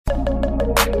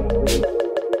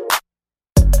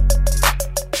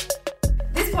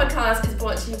podcast is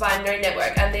brought to you by No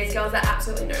Network, and these girls are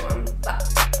absolutely no one. But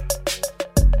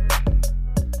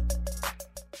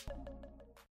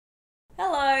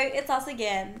hello, it's us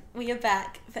again. We are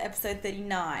back for episode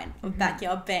 39 of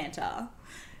Backyard Banter.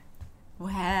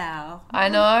 Wow. I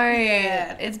know.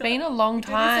 Yeah. It's been a long We do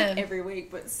this time. like every week,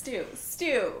 but still,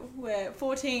 we're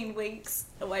 14 weeks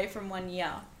away from 1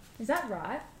 year. Is that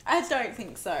right? I don't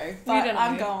think so, but don't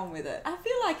I'm know. going with it. I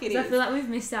feel like it is. Because I feel like we've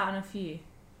missed out on a few.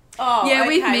 Oh, Yeah,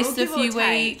 we've okay, missed we'll a give or few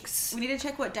take. weeks. We need to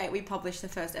check what date we published the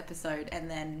first episode, and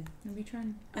then Maybe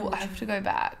trying. We'll have to go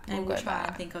back. we'll go try and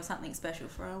back. think of something special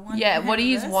for our 1 Yeah, year what do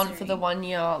you want for the anniversary. 1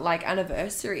 year like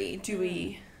anniversary? Do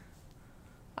we?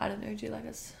 I don't know. Do like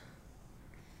us?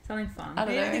 Something fun. I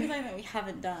don't We need to know. think of something that we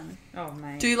haven't done. Oh,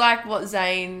 mate. Do like what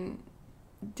Zayn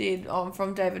did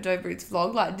from David Dobrik's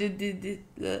vlog? Like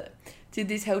did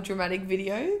this whole dramatic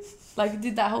video? Like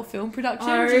did that whole film production?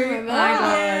 Oh, do you remember? my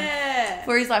God. Yeah.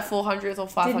 For his like 400th or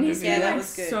 500th Didn't he video. spend that like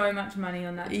was good. so much money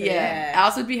on that too? Yeah. Yeah.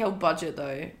 Ours would be held budget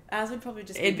though. Ours would probably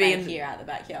just It'd be be made in- here out the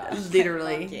backyard.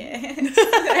 Literally. Fuck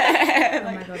yeah. Oh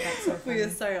my god, that's so We funny. are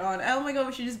so on. Oh my god,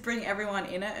 we should just bring everyone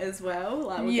in it as well.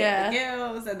 Like we'll Yeah. get the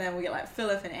girls, and then we'll get like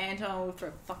Philip and Anton. We'll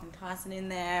throw fucking Tyson in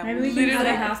there. Maybe we can Literally.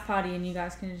 have a house party and you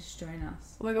guys can just join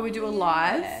us. Oh my god, we do a Oh,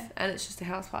 live yeah. and it's just a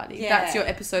house party. Yeah. That's your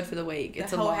episode for the week. The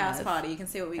It's whole a live house party. You can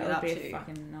see what we That get up would be to. a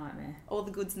fucking nightmare. All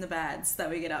the goods and the bads that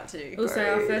we get up to. Also,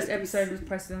 our first Gross. episode was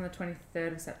posted on the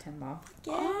 23rd of September.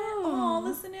 Yeah. Oh. Oh,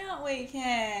 listen out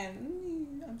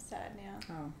weekend. I'm sad now.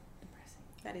 Oh, depressing.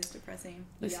 That is depressing.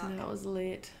 Listen, Yuck. that was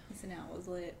lit. Listen out was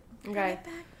lit. Okay.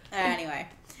 Anyway.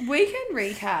 Weekend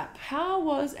recap. How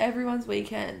was everyone's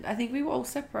weekend? I think we were all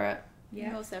separate.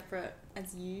 We're all separate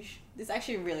as usual. It's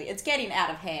actually really, it's getting out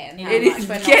of hand. It how is much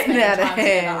we're not getting spending out of time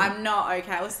together. hand. I'm not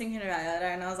okay. I was thinking about it the other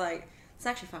day and I was like, this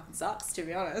actually fucking sucks, to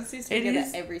be honest. We used to It be together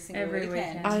is every single every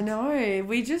weekend. weekend. I know.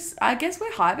 I guess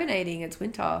we're hibernating. It's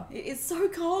winter. It is so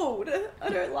cold. I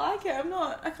don't like it.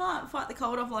 I can't fight the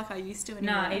cold off like I used to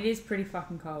anymore. Nah, it is pretty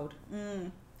fucking cold.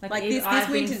 Like if this I've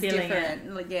been winter's feeling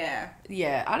different. Like, yeah.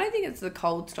 Yeah, I don't think it's the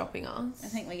cold stopping us. I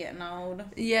think we're getting old.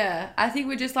 Yeah, I think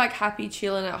we're just like happy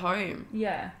chilling at home.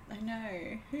 Yeah. I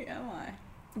know. Who am I?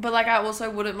 But like I also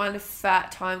wouldn't mind a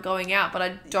fat time going out, but I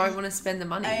don't want to spend the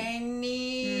money.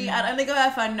 I'd only go out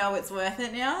if I know it's worth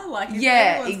it now. Like, if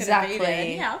Yeah, everyone's gonna be there,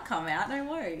 exactly. yeah, I'll come out. No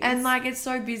worries. And like it's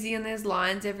so busy and there's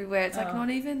lines everywhere. It's like Oh. not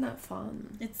even that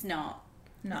fun. it's not.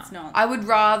 No. It's not. I would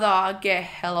rather get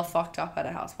hella fucked up at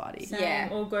a house party. Same. Yeah.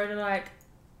 Or go to like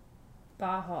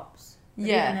bar hops. But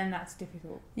Yeah. even then that's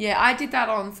difficult. Yeah, I did that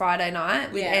on Friday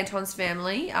night with Yeah. Anton's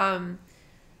family,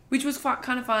 which was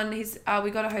kind of fun.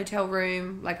 We got a hotel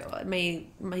room, like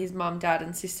me, his mum, dad,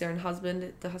 and sister and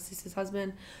husband, the sister's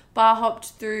husband, bar hopped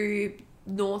through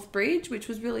North Bridge, which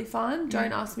was really fun.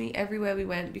 Don't ask me everywhere we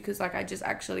went because like I just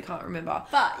actually can't remember.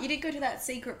 But you did go to that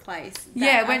secret place.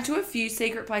 Yeah, went to a few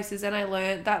secret places and I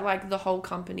learned that like the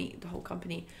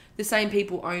same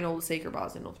people own all the secret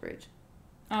bars in North Bridge.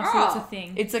 Oh, so it's a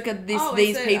thing. It's like it's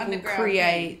these an people underground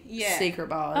create thing. Yeah. secret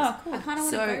bars. Oh, cool. I kind of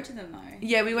want to So- go to them though.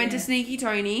 Yeah, we went Yeah. to Sneaky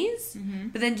Tony's, Mm-hmm.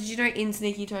 but then did you know in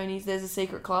Sneaky Tony's there's a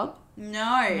secret club?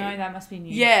 No. No, that must be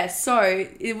new. Yeah, so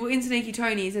we're in Sneaky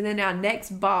Tony's and then our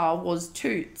next bar was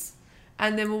Toots.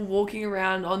 And then we're walking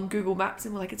around on Google Maps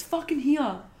and we're like, it's fucking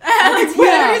here. It's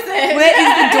Where here. is it? Where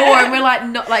is the door? And we're like,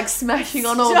 not like smashing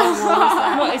on all the walls.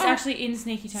 Stop. What, it's actually in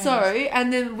Sneaky Tony's? So,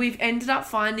 and then we've ended up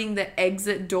finding the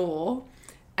exit door.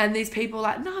 And these people are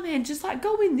like, nah, man, just like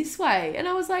go in this way. And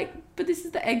I was like, but this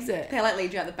is the exit. They like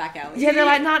lead you out the back alley. Yeah, they're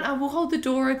like, nah, we'll hold the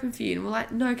door open for you. And we're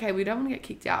like, no, okay, we don't want to get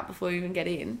kicked out before we even get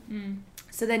in.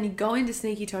 So then you go into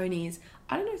Sneaky Tony's.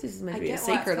 I don't know if this is meant I to be a get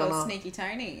why it's secret or called not. Sneaky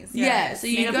Tony's. Yeah, so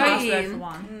Need you a go password for in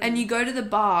one. and you go to the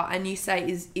bar and you say,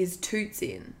 is Toots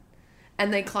in?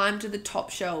 And they climb to the top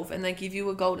shelf and they give you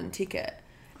a golden ticket.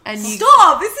 And you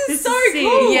Stop! This is This so is sick.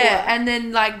 cool. Yeah, and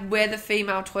then like where the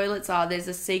female toilets are, there's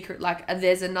a secret, like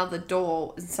there's another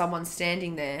door and someone's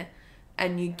standing there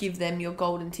and you give them your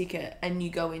golden ticket and you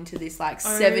go into this like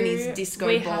 70s disco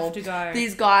we ball. have to go.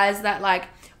 These guys that like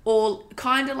all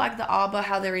kind of like the Arbor,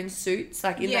 how they're in suits,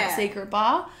 like in Yeah. that secret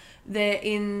bar. They're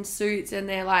in suits and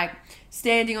they're like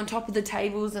standing on top of the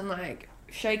tables and like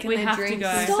shaking We their have to drinks go.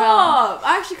 and stuff. Stop!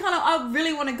 I actually I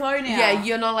really want to go now. Yeah,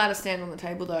 you're not allowed to stand on the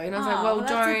table though. And I was like, well,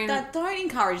 don't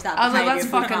encourage that. I was like, behaviour that's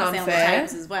if we fucking can't stand on the unfair.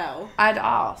 tables as well. I'd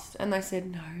asked and they said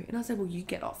no. And I said, well, you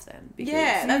get off then. Because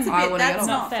Yeah, that's a I bit. wanna get That's off.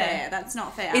 not Fair. fair. That's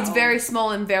not fair. It's at very all.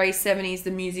 small and very 70s.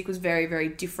 The music was very, very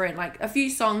different. Like a few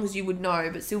songs you would know,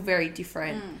 but still very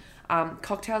different.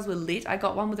 Cocktails were lit. I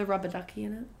got one with a rubber ducky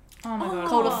in it. Oh my god.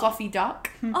 Called a fluffy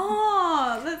duck.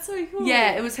 Oh, that's so cool.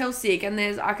 Yeah, it was hell sick. And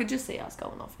I could just see us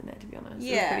going off in there, to be honest. It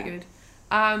Yeah. was pretty good.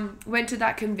 Went to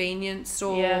that convenience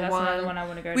store Yeah, that's another one I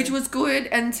want to go which to. was good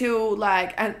until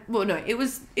like, and well, no, it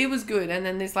was good, and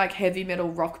then this like heavy metal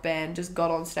rock band just got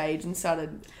on stage and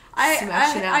started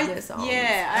smashing out their songs.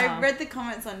 Yeah, I Oh. read the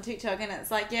comments on TikTok and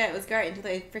it's like, yeah, it was great until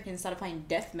they freaking started playing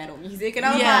death metal music and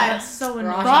I was Yeah. like, That's so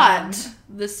annoying. But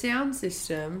the sound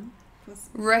system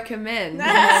recommend.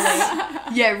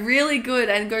 Yeah, really good,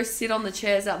 and go sit on the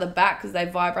chairs out the back because they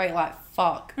vibrate like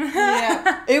fuck.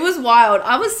 yeah. It was wild.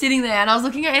 I was sitting there and I was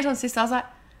looking at Anton's sister. I was like,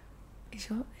 is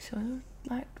your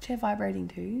like chair vibrating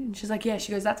too? And she's like, yeah.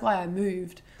 She goes, that's why I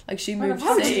moved. Like she moved.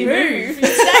 Why would seat. you move?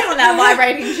 You're staying on that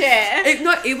vibrating chair.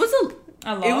 It was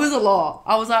A lot. It was a lot.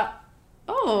 I was like,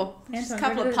 oh. Just a Anton,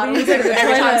 couple go of to the- puddles go to the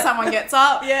every time toilet. someone gets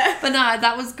up. Yeah. But no,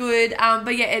 that was good.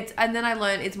 But yeah, and then I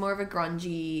learned it's more of a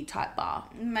grungy type bar.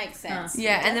 Makes sense.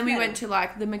 Yeah, and then we Death went to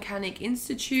like the Mechanic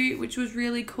Institute, which was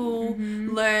really cool.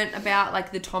 Learned about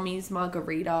like the Tommy's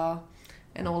Margarita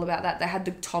and all about that. They had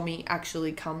the Tommy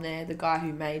actually come there, the guy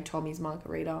who made Tommy's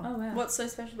Margarita. Oh, wow. metal. What's so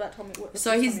special about Tommy?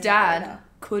 So his dad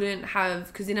couldn't have,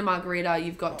 because in a margarita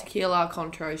you've got tequila,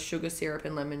 Contro, sugar syrup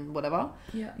and lemon, whatever.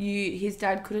 Yeah. His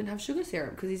dad couldn't have sugar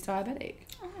syrup because he's diabetic.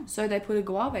 So they put a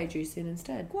guava juice in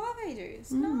instead. Guava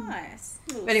juice. Nice.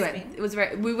 Little But anyway, spin. it was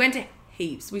we went to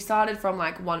heaps. We started from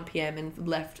like 1 p.m. and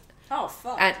left Oh,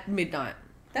 fuck. at midnight.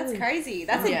 That's crazy.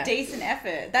 That's Yeah. a decent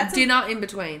effort. That's Dinner in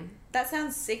between. that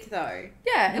sounds sick though.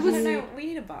 Yeah, it was. No, we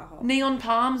need a bar hop. Neon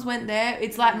Palms went there.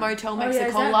 It's like Motel Oh, yeah, is that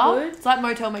Mexicola. good? It's like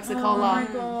Motel Mexicola. Oh my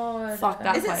god. Fuck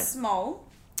that Is it place. small?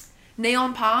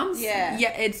 Neon Palms? Yeah.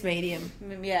 Yeah, it's medium.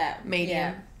 Yeah.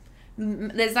 Medium.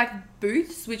 There's like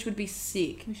booths, which would be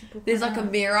sick. We should book There's one like a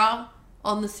out. mirror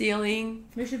on the ceiling.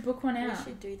 We should book one Yeah. out. We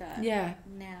should do that. Yeah.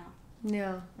 Now.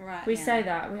 Yeah. Right. We now. say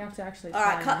that. We have to actually All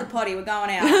right, try cut the now. potty. We're going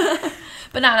out.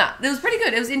 But no, it was pretty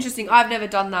good. It was interesting. I've never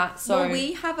done that, so Well,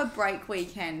 we have a break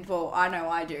weekend. Well, I know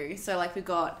I do. So, like, I've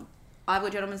got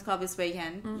Gentlemen's Club this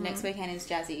weekend. Mm-hmm. Next weekend is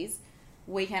Jazzy's.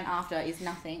 Weekend after is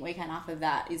nothing. Weekend after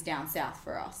that is down south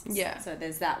for us. Yeah. So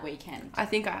there's that weekend. I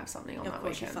think I have something on Of that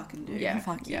course weekend. you fucking do. Yeah.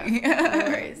 Fuck yeah. you. No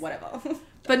worries. Whatever.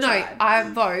 But no, Tried. I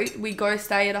vote we go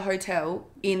stay at a hotel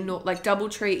in like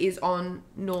Doubletree is on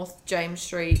North James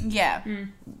Street, Yeah.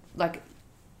 like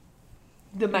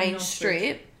the main North Street.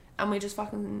 strip, and we just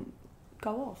fucking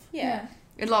go off. Yeah.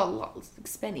 It's a lot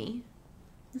spenny.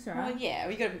 That's alright. Well, yeah,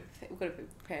 we've got to be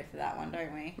prepared for that one,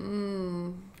 don't we?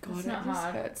 God, It's it not just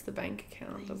hard. hurts the bank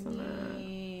account, doesn't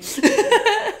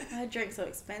it? My drinks are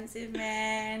expensive,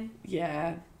 man.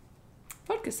 Yeah.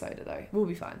 Vodka soda though, we'll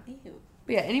be fine. Ew.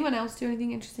 But yeah, anyone else do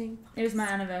anything interesting? It was my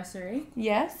anniversary.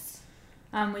 Yes.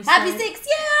 We Happy stayed- 6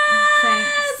 years!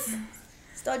 Thanks.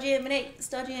 Stodgy and Monique,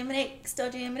 Stodgy and Monique,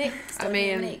 Stodgy and Monique, I Stodgy mean,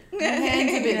 and Monique. my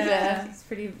hand's a bit Yeah, there. it's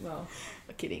pretty well.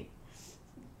 Kidding.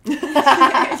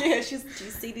 Yeah, do you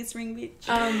see this ring,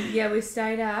 bitch? Yeah, we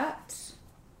stayed at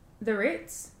the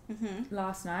Ritz Mm-hmm.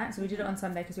 last night. So we did it on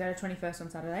Sunday because we had a 21st on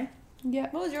Saturday. Yeah.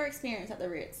 What was your experience at the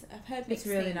Ritz? I've heard mixed It's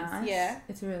really things. nice. Yeah.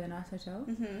 It's a really nice hotel.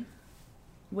 Mm-hmm.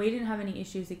 We didn't have any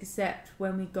issues except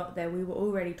when we got there, we were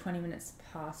already 20 minutes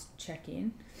past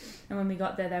check-in. And when we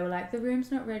got there, they were like, the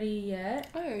room's not ready yet.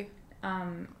 Oh.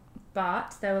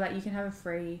 But they were like, you can have a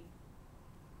free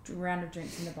round of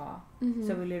drinks in the bar. Mm-hmm.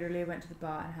 So we literally went to the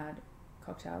bar and had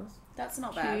cocktails. That's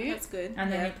not bad. Cute. That's good. And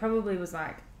then yeah. it probably was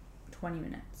like 20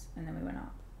 minutes and then we went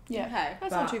up. Yeah. Okay.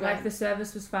 That's but not too bad. like the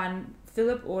service was fun.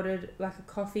 Philip ordered like a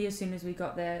coffee as soon as we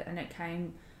got there and it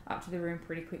came up to the room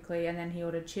pretty quickly, and then he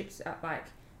ordered chips at like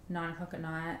 9 o'clock at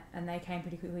night and they came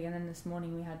pretty quickly, and then this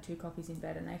morning we had 2 coffees in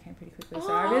bed and they came pretty quickly.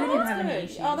 So I really didn't that's have any good.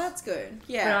 issues. Oh, that's good. But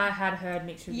Yeah. I had heard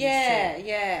mixed reviews Yeah, too.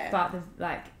 yeah. But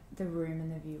the room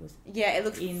and the view was yeah, it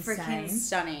looks insane. freaking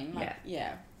stunning. Like,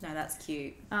 yeah. No, that's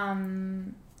cute.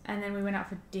 and then we went out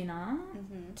for dinner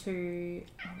Mm-hmm. to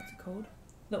what's it called?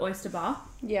 The Oyster Bar.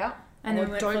 Yeah. And then Or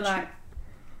we went don't for you- like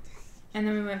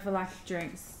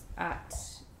drinks at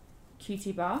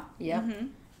QT Bar. Yeah. Mm-hmm.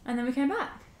 And then we came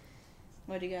back.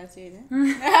 What do you guys do then?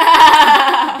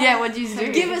 Yeah, what'd you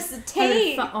do? Give us the So the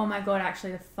tea. oh my god,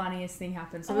 actually the funniest thing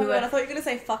happened. So Oh we my were god, I thought you were gonna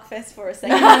say fuckfest for a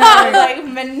second. No. I was like,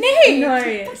 Monique!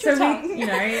 no, Touch so your tongue.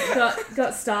 we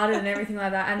got started and everything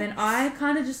like that, and then I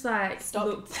kind of just like Stop.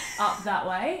 looked up that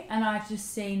way, and I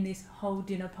just seen this whole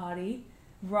dinner party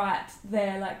right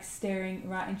there, like staring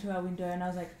right into our window, and I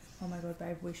was like, oh my god,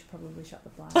 babe, we should probably shut the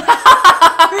blinds.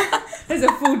 There's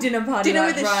a full dinner party. Dinner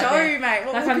like, with a right show, there. mate.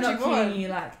 What Like more I'm could not you want? kidding you,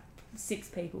 like 6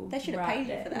 people. They should have right paid you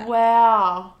there. for that.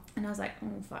 Wow. And I was like,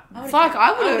 oh, fuck. No, Fuck,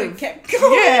 I would have kept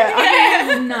going. Yeah,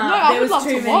 I no, I there would was love too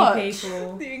to many watch.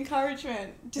 people. The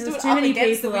encouragement. Just There do was it too up many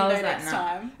against the people, I window was like, next nah.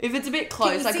 time. If it's a bit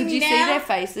close, you like, see could you me see now? their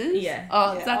faces? Yeah.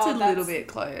 Oh, Yeah. that's Oh, a that's- little bit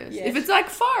close. yeah. If it's like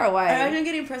far away. I don't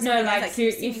get impressed. No, when like, guys,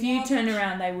 if you turn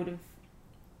around, they would have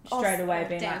Oh, straight away oh,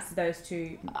 been damn. like, those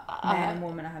two man and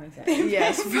woman are having sex.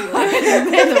 Yes, right.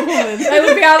 Man and woman. They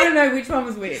would be able to know which one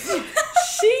was which.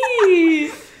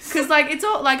 She. Because, like, it's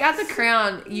all, like, at the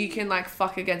Crown, you can, like,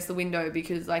 fuck against the window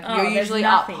because, like, Oh, you're there's usually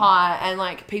nothing. up high and,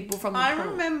 like, people from the I pool.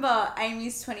 remember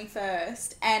Amy's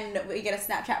 21st, and we get a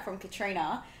Snapchat from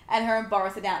Katrina, and her and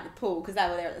Boris are down at the pool because they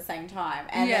were there at the same time.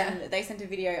 And Yeah. then they sent a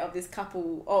video of this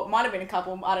couple, or it might have been a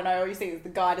couple, I don't know, all you see is the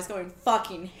guy just going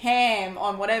fucking ham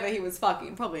on whatever he was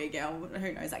fucking. Probably a girl,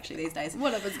 who knows actually these days.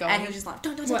 Whatever's going And on. he was just like,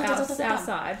 dun, dun, What, dun, dun, dun, dun, dun.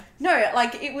 outside? No,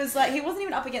 like, it was like, he wasn't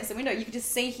even up against the window. You could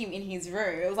just see him in his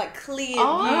room. It was like clear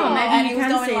Oh, view. maybe and you he was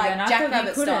can going see like then. I thought you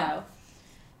Jackrabbit couldn't. style.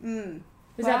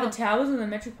 Was Wow. that the Towers or the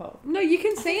Metropole? No, you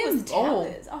can I see think it was them all.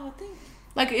 towers. Oh, I think.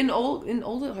 Like, in all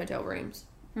the hotel rooms.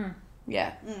 Hmm.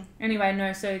 Yeah. Anyway,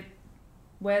 no, so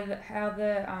how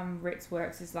the Ritz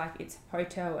works is like it's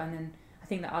hotel and then I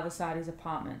think the other side is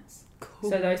apartments.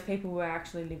 Cool. So those people were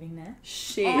actually living there.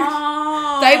 Shit.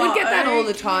 Oh, They would get that all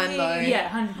the time, though. Yeah,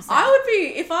 100%. I would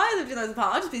be, if I lived in those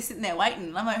apartments, I'd just be sitting there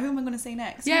waiting. I'm like, who am I going to see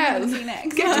next? Who am I Yeah. going to see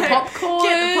next? Get your popcorn.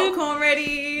 Get the popcorn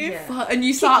ready. Yeah. Fuck, and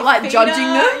you Kick start, your like, feet judging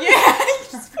up. them. Yeah. You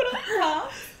just put on the car.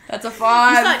 That's a You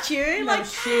 5. start cheering. No like,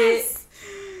 shit. yes.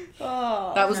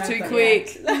 Oh. That was No, too but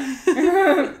quick.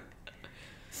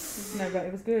 No, but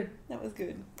it was good. That was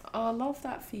good. Oh, I love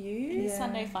that for you. Yeah.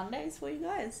 Sunday fun days for you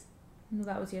guys. Well,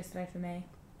 that was yesterday for me.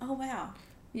 Oh, wow.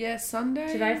 Yeah,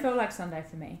 Sunday. Today felt like Sunday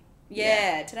for me.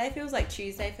 Yeah, today feels like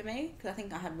Tuesday for me because I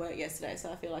think I had work yesterday, so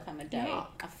I feel like I'm a day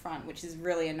Yuck. up front, which is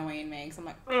really annoying me because I'm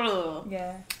like, ugh.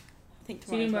 Yeah. I think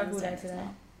So you tomorrow's didn't work all Wednesday, day it's today? not.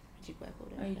 I did work all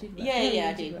day. Oh, you today. did work. Yeah, Yeah, yeah, you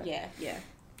I did did. work. Yeah.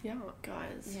 Yeah,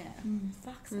 guys. Yeah.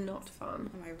 Fuck's Not fun.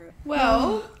 I'm over it.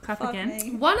 Well, Clap Fuck again.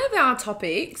 me. one of our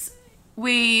topics,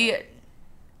 we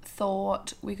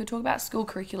thought we could talk about school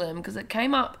curriculum because it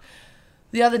came up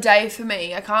the other day for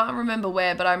me. I can't remember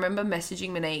where, but I remember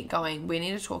messaging Monique going, we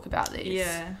need to talk about this.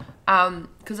 Yeah.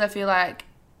 Because I feel like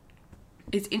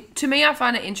to me, I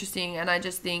find it interesting, and I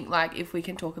just think like if we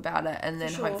can talk about it, and then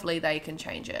Sure. hopefully they can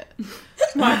change it.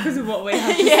 Why? Because of what we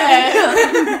have to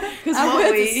Yeah, because Our what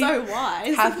words we are so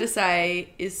wise. have to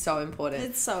say is so important.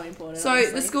 It's so important. So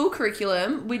honestly. the school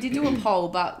curriculum, we did do a poll,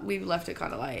 but we left it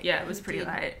kind of late. Yeah, it was pretty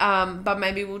late. But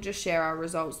maybe we'll just share our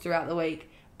results throughout the week.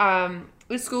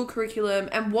 With school curriculum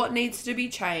and what needs to be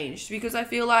changed, because I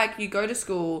feel like you go to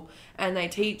school and they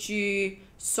teach you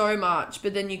so much,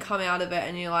 but then you come out of it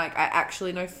and you're like, I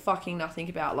actually know fucking nothing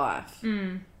about life.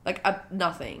 Like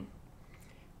nothing.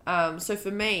 So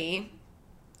for me,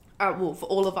 well, for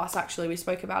all of us actually, we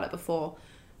spoke about it before.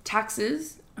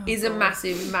 Taxes is a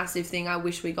massive thing. I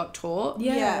wish we got taught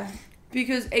Yeah.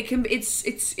 because it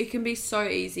can be so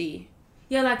easy.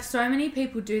 Yeah, like so many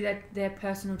people do their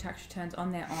personal tax returns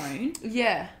on their own,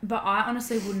 Yeah. but I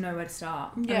honestly wouldn't know where to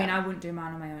start. Yeah. I mean, I wouldn't do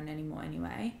mine on my own anymore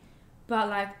anyway. But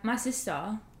like my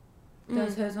sister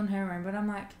does hers on her own, but I'm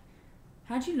like,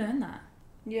 how'd you learn that?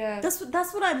 Yeah. That's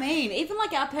what I mean. Even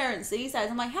like our parents these days,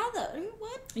 I'm like,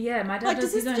 what? Yeah, my dad Like,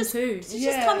 does does his own this too. Does it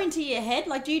Yeah. just come into your head?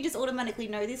 Like, do you just automatically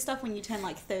know this stuff when you turn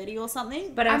like 30 or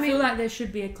something? But I I feel mean- like there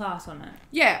should be a class on it.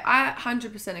 Yeah, I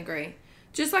 100% agree.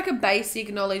 Just like a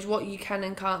basic knowledge, what you can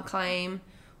and can't claim,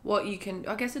 what you can.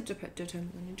 I guess it depends on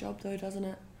your job, though, doesn't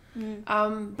it?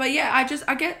 But yeah, I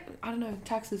don't know,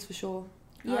 taxes for sure.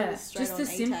 I Yeah, was straight just on the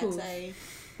E-tax, simples.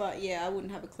 But yeah, I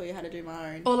wouldn't have a clue how to do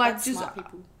my own. Or, like, That's just- smart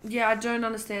people. Yeah, I don't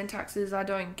understand taxes. I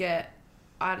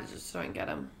just don't get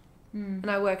them.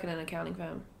 And I work in an accounting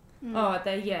firm. Oh,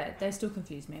 they still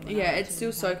confuse me. When I Yeah, went it's to still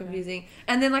the so accounting firm. confusing.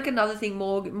 And then like another thing,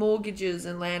 mortgages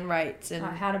and land rates and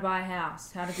Like how to buy a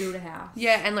house, how to build a house.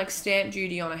 yeah, and like stamp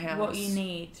duty on a house. What you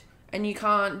need. And you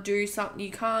can't do something. You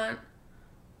can't.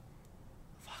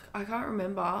 Fuck, I can't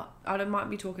remember. I might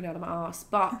be talking out of my ass,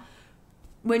 but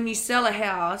when you sell a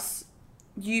house,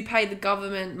 you pay the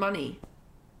government money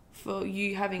for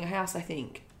you having a house. I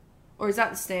think, or is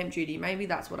that the stamp duty? Maybe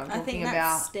that's what I'm I talking think that's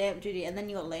about. stamp duty, and then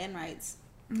you got land rates.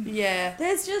 Yeah.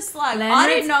 There's just like Land I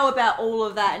rates- didn't know about all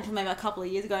of that until maybe a couple of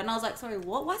years ago, and I was like, sorry,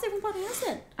 what? Why is everyone buying a house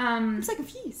then? I'm so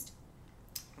confused.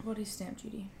 What is stamp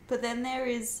duty? But then there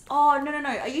is no.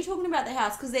 Are you talking about the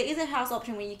house? Because there is a house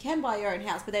option where you can buy your own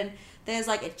house, but then there's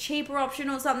like a cheaper option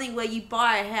or something where you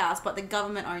buy a house, but the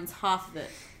government owns half of it,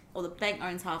 or the bank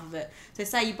owns half of it. So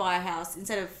say you buy a house,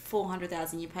 instead of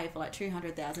 400,000, you pay for like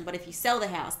 200,000. But if you sell the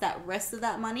house, that rest of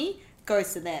that money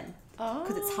goes to them. Oh.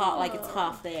 because it's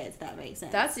half theirs. That makes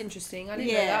sense. That's interesting. I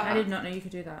didn't know Yeah. that. I did not know you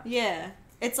could do that. yeah.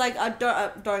 It's like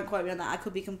don't quote me on that. I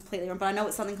could be completely wrong, but I know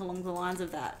it's something along the lines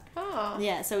of that. Oh.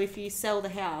 Yeah. So if you sell the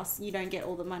house, you don't get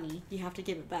all the money. You have to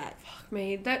give it back. Fuck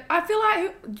me. I feel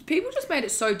like people just made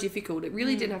it so difficult. It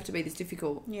really didn't have to be this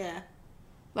difficult. Yeah.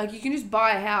 Like, you can just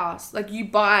buy a house. Like, you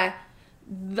buy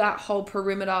that whole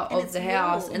perimeter of it's the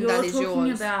house, yours. and You're that is talking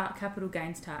yours. about capital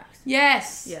gains tax.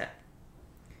 Yes. Yeah.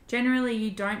 Generally,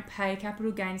 you don't pay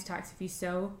capital gains tax if you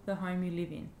sell the home you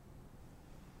live in.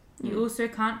 You also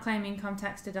can't claim income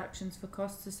tax deductions for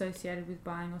costs associated with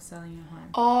buying or selling your home.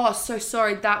 Oh, so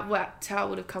sorry. That's how it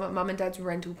would have come up. Mum and Dad's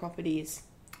rental properties.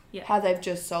 Yeah. How they've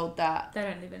just sold that. They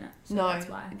don't live in it, so No, that's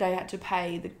why. they had to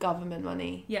pay the government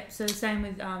money. Yeah, so the same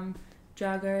with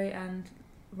Jago and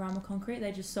Rama Concrete.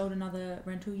 They just sold another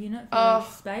rental unit for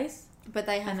Oh. space, But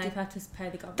they have and to. they've had to pay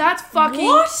the government. That's fucking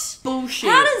What?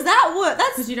 bullshit. How does that work?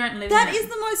 Because you don't live That in it. is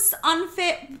the most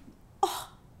unfair.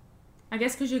 I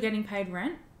guess because you're getting paid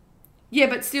rent. Yeah,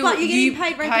 but still, But you're getting you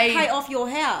paid rent to pay off your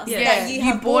house. Yeah. that you You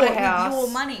have bought a bought house. with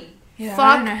your money. Yeah, Fuck.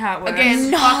 I don't know how it works.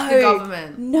 Again, fuck the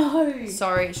government. No.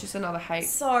 Sorry, it's just another hate.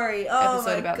 Sorry. Oh Episode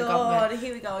my about the god. government.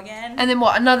 Here we go again. And then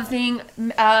what? Another thing,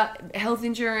 health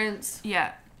insurance,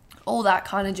 Yeah. all that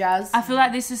kind of jazz. I feel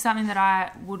like this is something that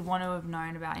I would want to have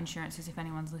known about insurances if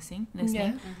anyone's listening.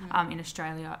 Yeah. In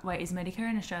Australia. Wait, is Medicare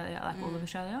in Australia like all of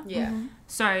Australia? yeah.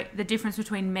 So the difference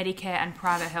between Medicare and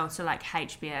private health, so like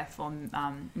HBF or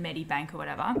Medibank or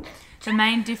whatever, the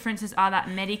main differences are that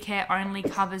Medicare only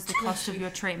covers the cost of your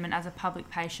treatment as a public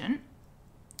patient.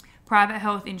 Private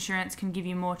health insurance can give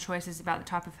you more choices about the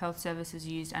type of health services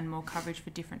used and more coverage for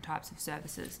different types of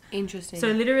services. Interesting. So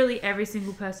literally every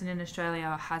single person in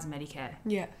Australia has Medicare.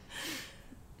 yeah.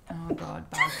 Oh God,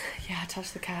 bug. Yeah,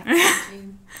 touch the cat.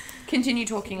 Continue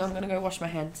talking. I'm going to go wash my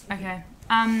hands. Okay.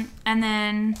 And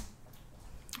then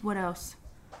what else?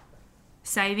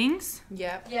 Savings.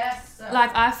 Yeah. Yes.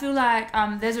 Like, I feel like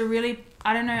there's a really,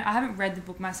 I don't know, I haven't read the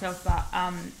book myself, but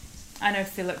I know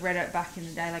Philip read it back in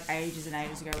the day, like ages and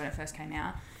ages ago when it first came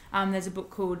out. There's a book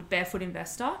called Barefoot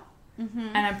Investor,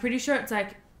 and I'm pretty sure it's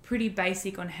like pretty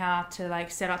basic on how to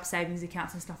like set up savings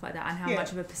accounts and stuff like that, and how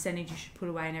much of a percentage you should put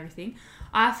away and everything.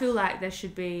 I feel like there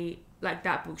should be, like,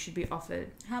 that book should be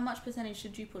offered. How much percentage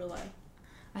should you put away?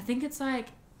 I think it's like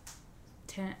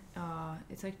 10,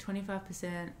 it's like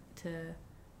 25% to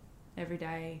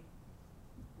everyday,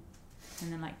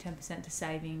 and then like 10% to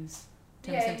savings,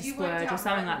 10% to splurge or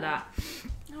something like that.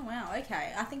 Oh wow.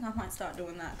 Okay. I think I might start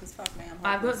doing that because fuck me, I'm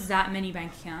I've got hopeless. that many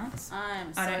bank accounts. I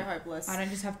am so I don't- hopeless. I don't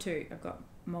just have two. I've got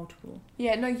multiple.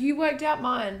 Yeah, no, you worked out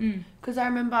mine. Because I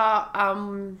remember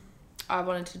I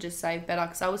wanted to just save better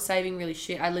because I was saving really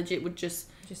shit. I legit would just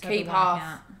Just have keep the one half.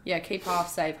 account. Yeah, keep half,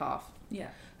 save half. Yeah.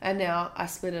 And now I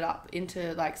split it up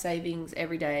into like savings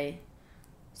every day,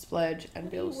 splurge, and How do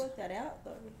bills. you work that out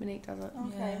though? Monique does it.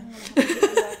 Okay. Yeah. I'm gonna have to do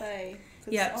that, eh?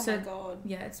 'Cause, Yeah, Oh so- my god.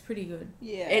 Yeah, it's pretty good.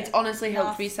 Yeah. It's honestly helped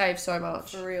Enough me save so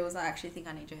much. For reals, I actually think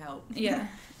I need your help. Yeah.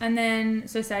 And then,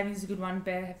 so savings is a good one.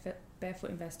 Barefoot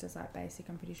Investors, like basic,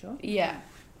 I'm pretty sure. Yeah.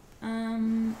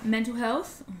 Mental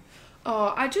health.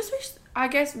 Oh, I just wish. I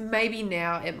guess maybe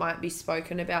now it might be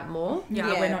spoken about more.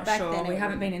 Yeah, Yeah, we're not back sure. then it We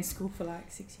haven't wouldn't. been in school for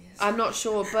like 6 years. I'm not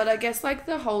sure, but I guess like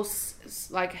the whole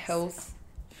like health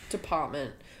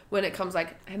department when it comes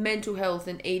like mental health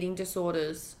and eating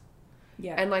disorders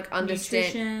yeah. and like understand.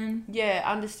 Nutrition. Yeah,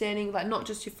 understanding like not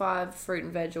just your 5 fruit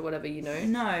and veg or whatever, you know.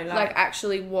 No, Like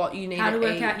actually what you need how to to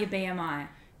work eat. out your BMI.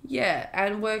 Yeah,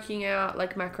 and working out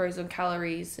like macros and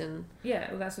calories and Yeah,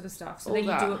 all that sort of stuff. So All that you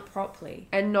that. do it properly.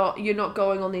 you're not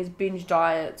going on these binge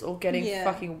diets or getting Yeah.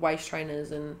 fucking waist trainers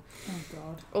and Oh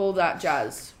God. all that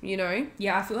jazz, you know?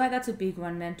 Yeah, I feel like that's a big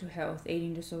one. Mental health,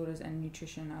 eating disorders, and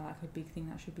nutrition are like a big thing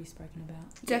that should be spoken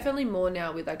about. Definitely more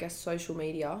now with I guess social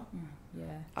media. Yeah.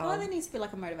 I feel like there needs to be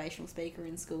like a motivational speaker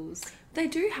in schools. They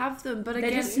do have them, but They're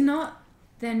again, just not.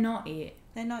 They're not it.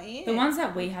 They're not here. The ones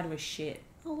that we had were shit.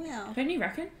 Oh wow. Don't you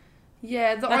reckon?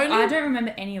 yeah, Like, I don't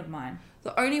remember any of mine.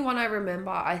 the only one I remember,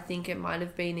 I think it might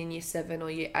have been in year 7 or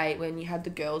year 8 when you had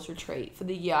the girls' retreat for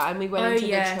the year and we went into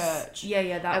the church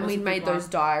Yeah, that and was we a good made one. those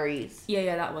diaries.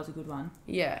 Yeah, that was a good one.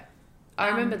 Yeah, I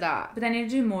remember that. But they need to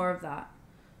do more of that.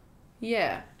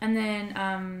 Yeah, And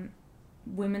then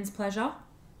women's pleasure.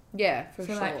 yeah, for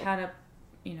So sure. like how to,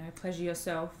 pleasure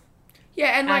yourself.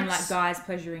 yeah, and And like, like guys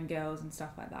pleasuring girls and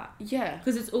stuff like that. yeah.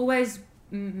 Because it's always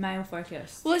male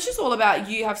focused. Well, it's just all about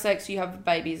you have sex, you have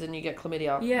babies, and you get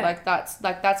chlamydia. Yeah. Like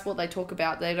that's what they talk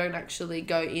about. They don't actually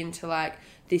go into like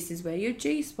this is where your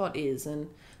G spot is and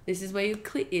this is where your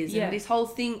clit is, Yeah. and this whole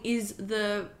thing is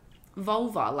the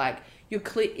vulva. Like your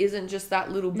clit isn't just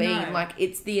that little beam. No. Like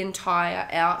it's the entire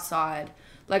outside.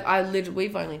 Like,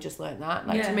 we've only just learned that.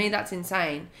 Like, to me, that's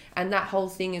insane. And that whole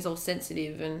thing is all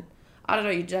sensitive, and I don't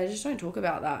know, they just don't talk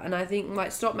about that. And I think,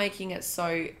 like, stop making it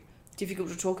so difficult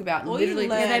to talk about. Or Literally,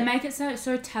 they make it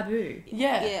so taboo.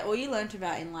 Yeah, or you learnt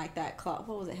about in like that class,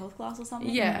 what was it, health class or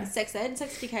something? Yeah. Sex ed,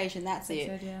 sex education, that's Sex it.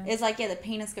 ed, yeah. It's like, the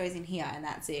penis goes in here and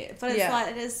that's it. But it's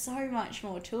like, there's so much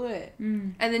more to it.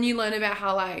 And then you learn about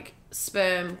how, like,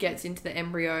 sperm gets into the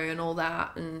embryo and all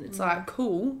that, and it's like,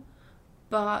 cool,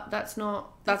 but that's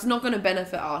not going to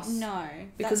benefit us. No.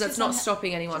 Because that's not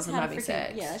stopping anyone from having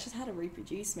sex. Yeah, that's just how to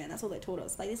reproduce, man. That's all they taught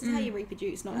us. Like, this is how you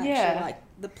reproduce, not Yeah. actually, like,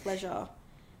 the pleasure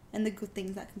and the good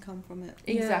things that can come from it.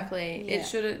 Exactly. Yeah. It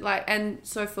shouldn't, like, and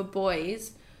so for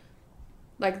boys,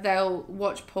 like, they'll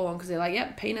watch porn because they're like,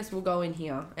 yep, penis will go in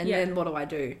here, and then what do I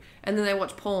do? And then they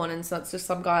watch porn, and so it's just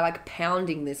some guy, like,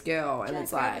 pounding this girl, and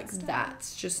it's like,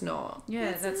 that's just not...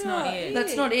 Yeah, that's not it.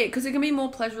 That's not it, because it can be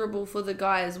more pleasurable for the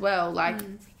guy as well, like,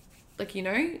 you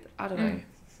know, I don't know.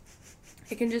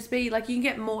 It can just be, like, you can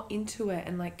get more into it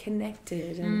and, like,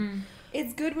 connected, and...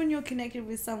 It's good when you're connected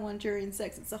with someone during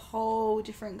sex. It's a whole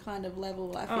different kind of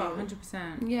level, I feel. Oh,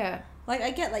 100%. Yeah. Like,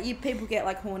 I get, like, people get,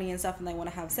 like, horny and stuff and they want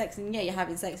to have sex. And, yeah, you're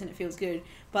having sex and it feels good.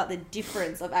 But the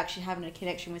difference of actually having a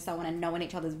connection with someone and knowing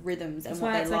each other's rhythms and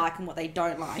what they like and what they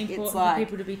don't like. Important It's like... for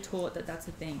people to be taught that that's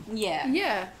a thing. Yeah.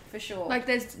 Yeah. For sure. Like,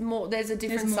 there's a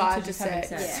different more side to to just having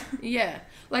sex. sex. Yeah.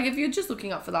 Like, if you're just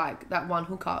looking up for, like, that one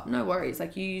hookup, no worries.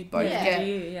 Like, you both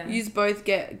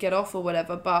get off or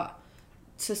whatever, but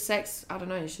to sex, I don't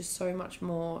know, it's just so much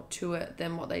more to it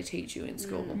than what they teach you in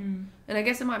school. And I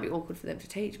guess it might be awkward for them to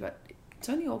teach, but it's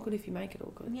only awkward if you make it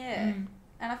awkward. Yeah. And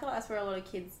I feel like that's where a lot of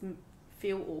kids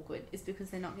feel awkward, is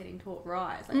because they're not getting taught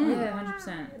right. It's like, Yeah,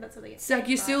 100%. That's what they get. It's like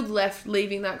you're still left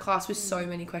leaving that class with so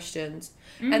many questions.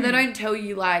 And they don't tell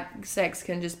you, like, sex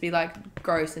can just be, like,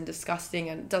 gross and disgusting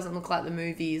and it doesn't look like the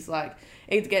movies. Like,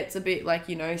 it gets a bit, like,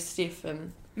 you know, stiff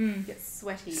and... Get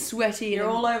sweaty. and You're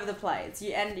all over the place.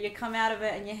 You come out of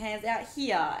it and your hand's out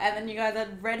here, and then you go the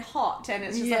red hot, and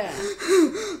it's just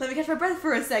like, let me catch my breath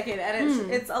for a second, and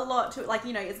it's a lot to, like,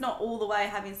 you know, it's not all the way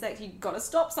having sex. You got to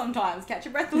stop sometimes, catch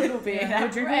your breath a little bit,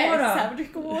 have a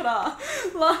drink of water.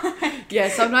 Like, yeah,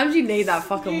 sometimes you need that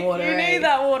fucking water. You need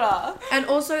that water. And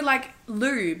also, like,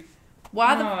 lube.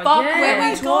 Why the Oh, fuck yeah. were Oh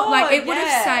my we taught? Like, it would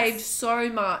have God, saved so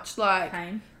much, like,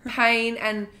 Pain.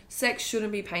 and sex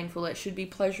shouldn't be painful. It should be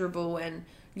pleasurable. And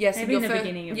yes, Maybe in the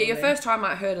beginning it your will be. first time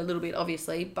might hurt a little bit,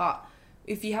 obviously, but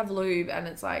if you have lube and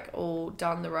it's, like, all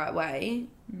done the right way,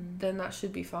 then that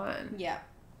should be fine. Yeah.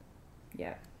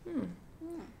 Yeah.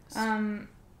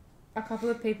 A couple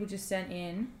of people just sent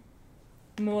in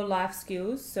more life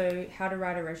skills, so how to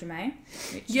write a resume.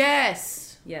 Which,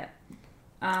 Yes. Yeah.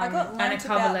 I got and learnt a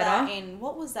cover about letter. that in,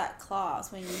 what was that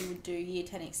class when you would do year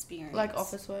 10 experience? Like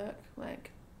office work,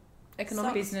 like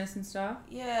economics. Business and stuff.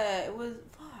 Yeah, it was,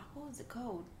 what was it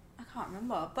called? I can't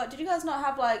remember. But did you guys not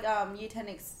have, like, year 10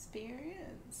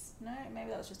 experience? No? Maybe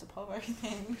that was just a Povo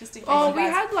thing, just in case Oh, you we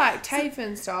guys... had, like, TAFE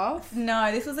and stuff.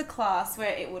 No, this was a class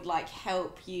where it would, like,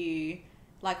 help you,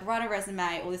 like, write a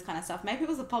resume, all this kind of stuff. Maybe it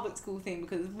was a public school thing,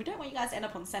 because we don't want you guys to end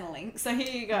up on Centrelink. So here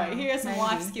you go. Here are some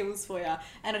life skills for you.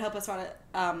 And it'd help us write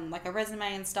like a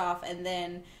resume and stuff. And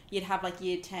then you'd have, like,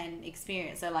 year 10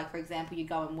 experience. So, like, for example, you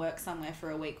go and work somewhere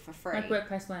for a week for free. Like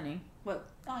workplace learning.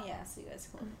 Oh, yeah, so you guys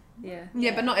cool. Yeah.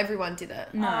 Yeah, but not everyone did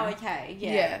it. No. Oh, okay.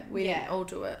 Yeah. Yeah, we didn't all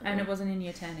do it. And it wasn't in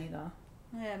year 10 either.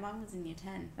 Yeah, mine was in year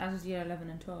 10. That was year 11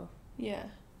 and 12. Yeah.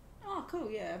 Oh, cool.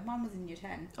 Yeah, mine was in year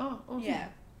 10. Oh, awesome. Yeah.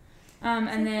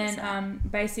 And then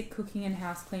basic cooking and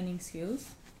house cleaning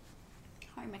skills.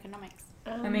 Home economics.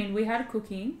 I mean, we had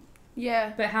cooking,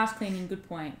 yeah. but house cleaning, good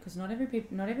point, because not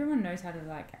everyone knows how to,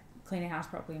 like, clean a house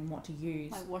properly and what to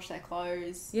use. Like, wash their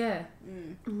clothes. Yeah.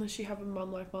 Unless you have a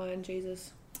mum like mine,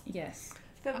 Jesus. Yes.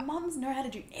 But mums know how to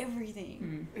do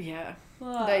everything. Yeah.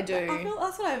 Like, They do. I feel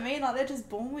that's what I mean. Like, they're just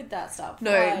born with that stuff.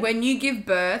 No, Like, when you give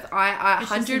birth, I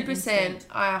It's just an 100%, instinct.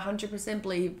 I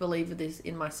 100% believe this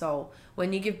in my soul.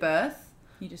 When you give birth,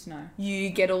 You just know.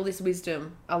 you get all this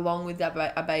wisdom along with that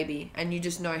a baby, and you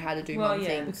just know how to do Well, mum yeah,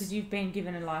 things. because you've been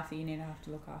given a life that you need to have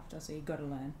to look after, so you got to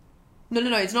learn.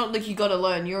 No, it's not like you got to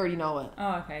learn. You already know it.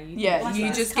 Oh, okay. Yeah, Like you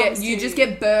that. just Comes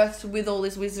get to- birthed with all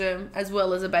this wisdom as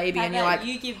well as a baby, how and you're about like,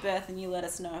 you give birth and you let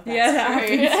us know if that's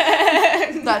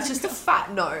Yeah, true. that's just a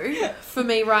fat no for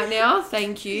me right now.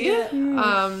 Thank you.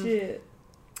 Shit.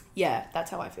 Yeah, that's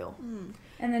how I feel.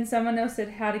 And then someone else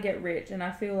said how to get rich, and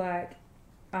I feel like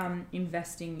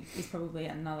investing is probably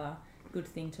another good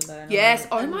thing to learn. Yes.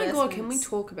 lot Oh of my god, can we investments.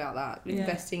 talk about that? Yeah.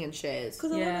 Investing in shares.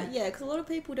 Because Yeah. a lot of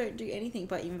people don't do anything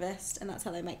but invest, and that's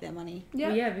how they make their money. Yeah.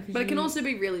 Well, yeah, because But it can you- also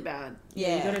be really bad.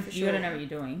 Yeah, you gotta for you gotta sure. know what you're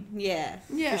doing. Yeah,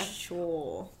 Yeah. for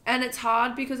sure. And it's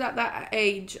hard because at that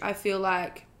age, I feel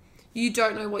like you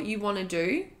don't know what you want to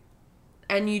do.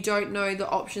 And you don't know the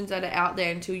options that are out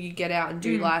there until you get out and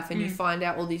do life and you find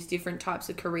out all these different types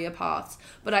of career paths.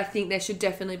 But I think there should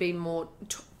definitely be more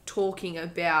talking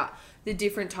about the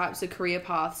different types of career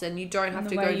paths, and you don't have And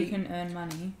to the go way to... you can earn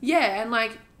money. Yeah, and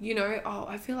like, you know,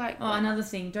 I feel like... Oh, another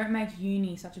thing, don't make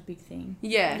uni such a big thing.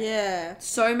 Yeah. Yeah.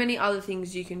 So many other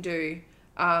things you can do.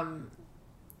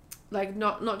 Like,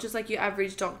 not just like your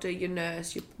average doctor, your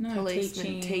nurse, your policeman,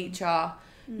 teaching. teacher...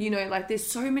 You know, like there's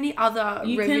so many other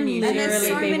You can revenues. And there's Literally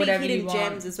so be many whatever hidden you want.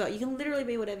 gems as well. You can literally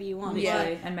be whatever you want. Yeah.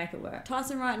 Literally, and make it work.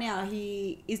 Tyson right now,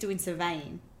 he is doing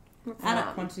surveying. What's And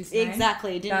that? Quantity surveying.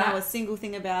 Exactly. Didn't That- know a single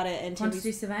thing about it until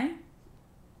Quantity surveying?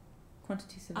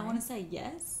 Quantity I surveying? want to say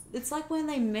yes. It's like when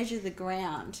they measure the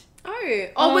ground.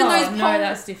 Oh, when those no, poles...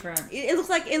 that's different. It looks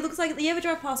like you ever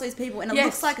drive past those people and it Yes.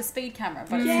 looks like a speed camera,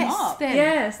 but Yes, it's not. them.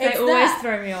 Yes, they It's always that.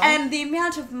 throw me off. And the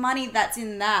amount of money that's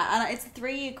in that, and it's a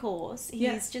 3-year course. He's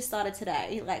Yeah. just started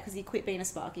today, like, because he quit being a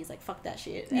spark. He's like, fuck that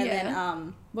shit. And Yeah.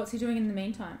 then What's he doing in the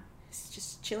meantime? he's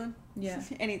just chilling. Yeah.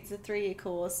 And it's a 3-year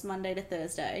course, Monday to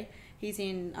Thursday. He's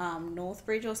in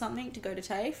Northbridge or something to go to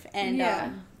TAFE, and Yeah.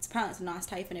 apparently it's a nice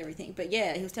TAFE and everything. But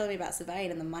yeah, he was telling me about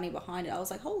surveying and the money behind it. I was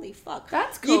like, holy fuck,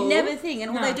 That's cool. you'd never think. And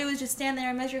all No. they do is just stand there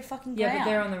and measure a fucking Yeah, ground. but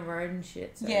they're on the road and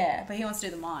shit. So. Yeah, but he wants to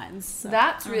do the mines. So.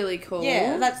 That's really cool.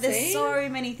 Yeah, like there's See? so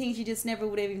many things you just never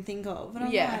would even think of. But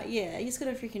I'm Yeah. like, yeah, you just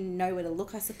gotta freaking know where to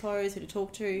look, I suppose, who to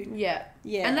talk to. Yeah.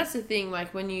 Yeah. And that's the thing,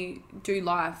 like, when you do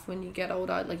life, when you get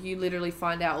older, like, you literally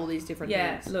find out all these different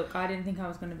Yeah, things. look, I didn't think I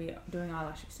was going to be doing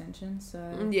eyelash extensions,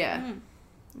 so... Yeah, Mm.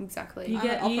 exactly. You I'm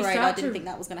get- an you operator. I start didn't to- think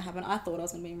that was gonna happen. I thought I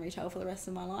was gonna be in retail for the rest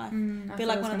of my life. I Be thought like it was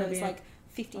one of gonna those be like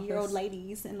 50-year-old office.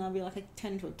 ladies, and I'll be like, I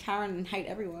turn into a Karen and hate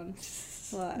everyone.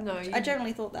 Like, No, I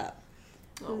generally thought that.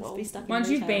 Oh, well, Be stuck in Once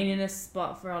you've retail. been in a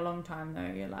spot for a long time,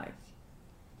 though, you're like...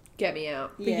 get me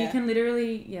out. But Yeah. you can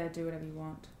literally, do whatever you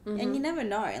want. And Mhm. you never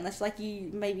know unless, like, you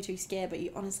may be too scared, but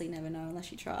you honestly never know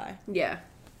unless you try. Yeah,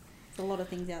 There's a lot of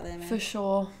things out there, man. for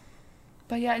sure.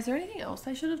 But yeah, is there anything else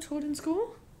they should have taught in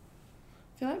school?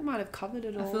 I feel like we might have covered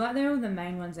it all. I feel like they're all the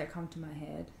main ones that come to my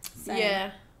head. Same.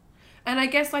 Yeah. And I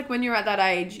guess, like, when you're at that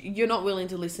age, you're not willing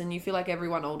to listen. You feel like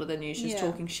everyone older than you is just Yeah.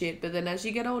 talking shit. But then as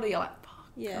you get older, you're like, fuck.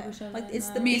 Yeah, I wish I like learned it's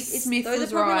the that. big. Miss It's, Smith those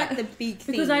was are probably right. like the big things.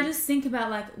 Because I just think about,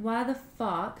 like, why the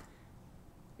fuck,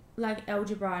 like,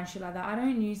 algebra and shit like that, I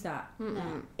don't use that.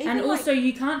 Mm-mm. Even, And like- also,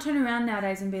 you can't turn around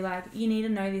nowadays and be like, you need to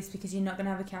know this because you're not going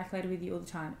to have a calculator with you all the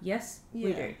time. Yes, we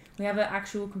Yeah. do. We have an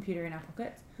actual computer in our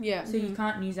pockets, Yeah. so you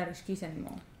can't use that excuse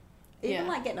anymore. even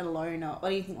Yeah. like getting a loan or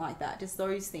anything like that. Just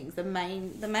those things. The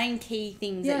main key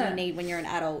things that Yeah. you need when you're an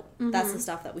adult. That's the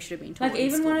stuff that we should have been taught. Like, in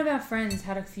even school. one of our friends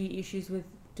had a few issues with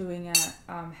doing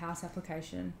a house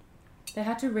application. They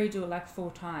had to redo it like 4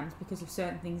 times because of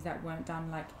certain things that weren't done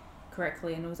like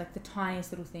correctly, and it was like the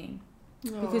tiniest little thing.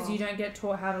 Because you don't get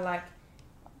taught how to like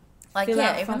fill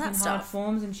out even fucking hard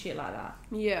forms and shit like that.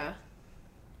 Yeah.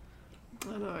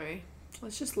 I know.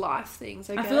 It's just life things,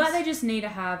 I I guess. feel like they just need to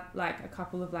have like a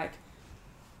couple of like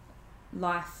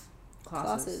life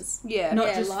classes. Yeah. Not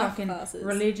Yeah, just life fucking classes.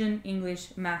 religion,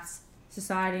 English, maths,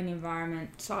 society and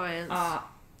environment, Science. art,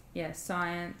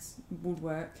 science,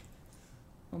 woodwork,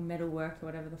 or metalwork, or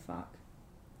whatever the fuck.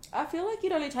 I feel like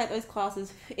you'd only take those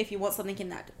classes if you want something in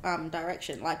that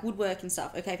direction, like woodwork and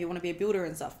stuff. Okay, if you want to be a builder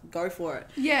and stuff, go for it.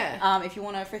 Yeah. If you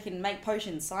want to freaking make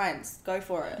potions, science, go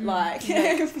for it. Mm. Like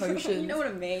Make potions. you know what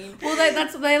I mean? Well,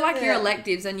 they're like your Yeah.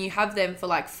 electives, and you have them for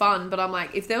like fun. But I'm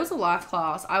like, if there was a life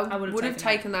class, I would've would have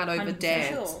taken taken that over 100%.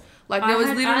 dance. Sure. Like there was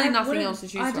I literally nothing would've- else to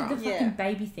choose I from. did the fucking Yeah.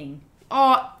 baby thing,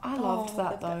 Oh, I loved Oh,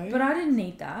 that the though. but I didn't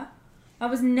need that. I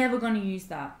was never going to use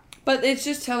that. But it's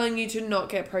just telling you to not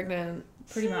get pregnant.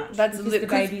 Pretty much. That's because li- the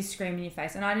 'cause- babies scream in your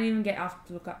face, and I didn't even get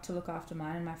to look after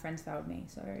mine, and my friends failed me.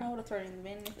 So I would have thrown in the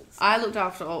bin if it's. I looked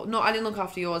after all. No, I didn't look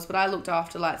after yours, but I looked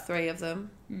after like 3 of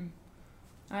them.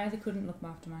 I either couldn't look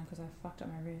after mine because I fucked up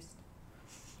my wrist.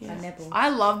 Yeah. My nipple. I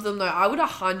loved them though. I would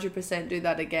 100% do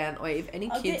that again. Or if any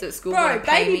kids at school Bro, want to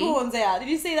pay baby me. born's out. Did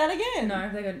you see that again? No,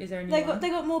 is there a new They one?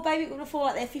 got more baby before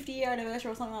like their 50-year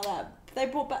anniversary or something like that. They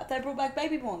brought back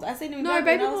baby borns. I seen them. In No, Melbourne,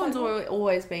 baby and I was born's like,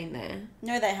 always been there.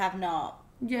 no, they have not.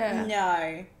 Yeah.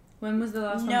 No. When was the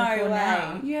last No one before way.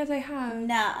 now? Yeah, they have.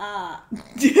 Nah.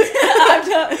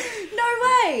 No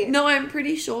way. No, I'm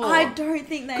pretty sure. I don't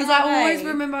think they. Because have, I always eh?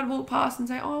 remember I'd walk past and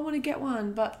say, "Oh, I want to get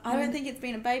one," but I don't think it's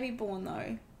been a baby born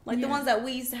though. Like Yeah. the ones that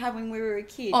we used to have when we were a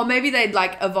kid. Oh, maybe they'd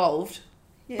like evolved.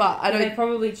 Yeah. But I They don't.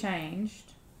 probably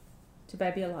changed to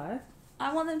Baby Alive.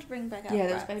 I want them to bring back out. Yeah,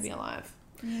 there's Bratz. Baby Alive.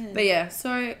 Yeah. But yeah,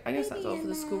 so I guess that's Baby all for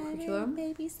the school alive, curriculum.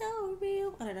 Baby so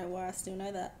real. I don't know why I still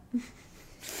know that.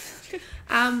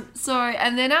 So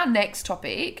and then our next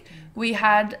topic, we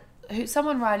had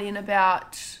someone write in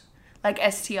about like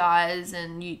STIs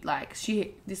and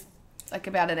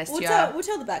about an STI. We'll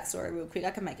tell the backstory real quick.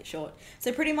 I can make it short.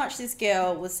 So pretty much this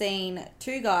girl was seeing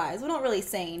two guys. Well, not really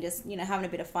seeing, just, having a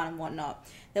bit of fun and whatnot.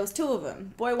 There was two of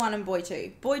them, boy 1 and boy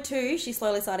 2. Boy 2, she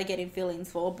slowly started getting feelings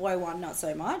for. Boy 1, not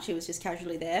so much. He was just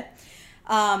casually there.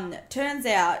 Turns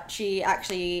out she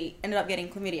actually ended up getting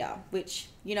chlamydia, which,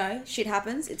 shit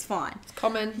happens. It's fine.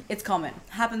 It's common.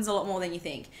 Happens a lot more than you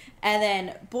think. And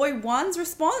then boy 1's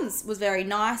response was very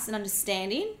nice and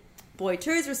understanding. Boy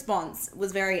 2's response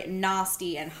was very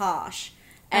nasty and harsh.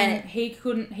 And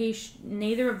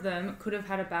neither of them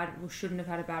shouldn't have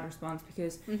had a bad response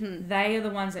because they are the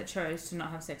ones that chose to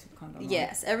not have sex with a condom on.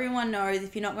 Yes, everyone knows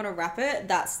if you're not going to wrap it,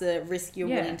 that's the risk you're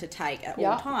willing to take at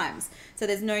all times. So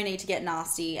there's no need to get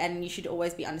nasty, and you should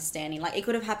always be understanding. Like, it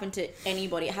could have happened to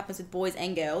anybody. It happens with boys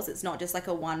and girls. It's not just like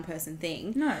a one-person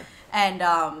thing. No. And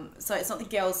so it's not the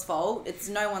girl's fault. It's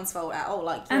no one's fault at all.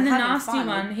 Like, and the having nasty fun.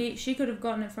 one, she could have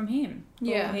gotten it from him.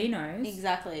 Yeah. All he knows.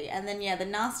 Exactly. And then, the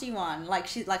nasty one, like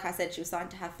I said, she was starting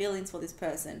to have feelings for this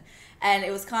person. And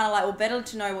it was kind of like, well, better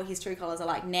to know what his true colours are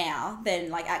like now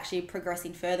than, like, actually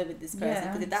progressing further with this person.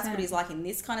 Because if that's what he's like in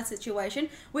this kind of situation,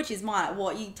 which is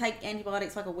you take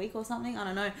antibiotics like a week or something? I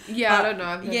don't know. Yeah, I don't know.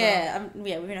 I've never...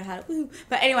 we've never had it. Woo.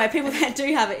 But anyway, people that do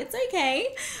have it, it's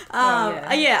okay.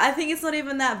 I think it's not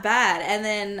even that bad. And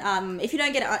then if you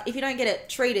don't get it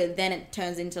treated, then it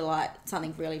turns into, like,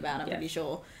 something really bad, I'm pretty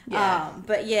sure. Yeah.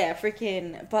 But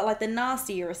like the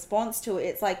nasty response to it,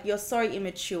 it's like you're so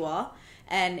immature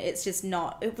and it's just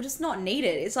not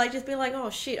needed. It's like, just be like, oh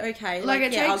shit, okay. Like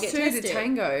it I'll takes get two tested. to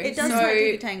tango. It does take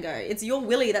two to tango. It's your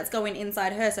willy that's going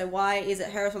inside her, so why is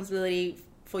it her responsibility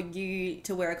for you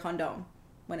to wear a condom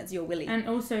when it's your willy? And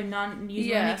also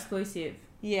non-exclusive.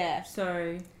 Yeah.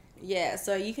 So... Yeah,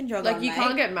 so you can jog like on, you mate.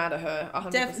 can't get mad at her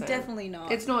 100%. Definitely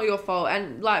not. It's not your fault,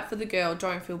 and like for the girl,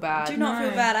 don't feel bad. Do not feel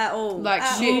bad at all. Like,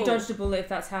 you dodged a bullet if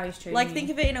that's how he's treating Like, you.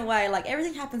 think of it in a way, like,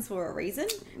 everything happens for a reason.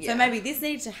 Yeah. So maybe this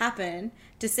needed to happen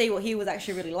to see what he was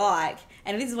actually really like.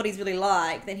 And if this is what he's really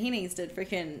like, then he needs to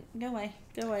freaking go away.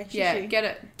 Yeah, Shoo-shoo. get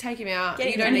it. Take him out. Get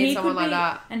You him don't out. need someone like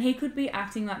that. And he could be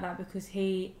acting like that because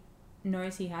he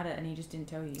knows he had it and he just didn't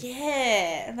tell you.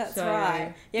 Yeah, that's So,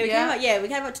 right. We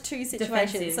came up to two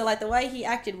situations. Defensive. So, like, the way he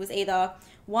acted was either,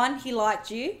 one, he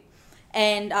liked you,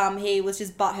 and he was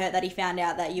just butthurt that he found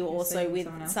out that you were also with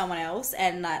someone else,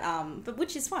 and that but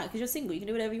which is fine because you're single, you can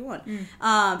do whatever you want.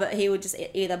 But he would just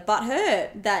either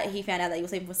butthurt that he found out that you were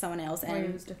sleeping with someone else,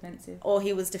 Or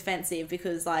he was defensive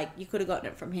because, like, you could have gotten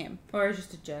it from him. Or he's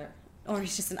just a jerk. Or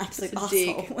he's just an absolute Just a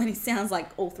asshole when he sounds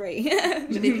like all three.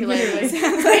 Manipulative.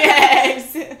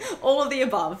 All of the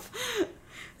above.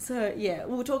 So, yeah,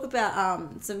 we'll talk about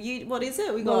what is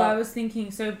it? Well, I was thinking,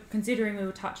 so considering we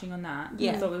were touching on that,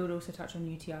 Yeah. I thought we would also touch on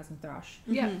UTIs and thrush.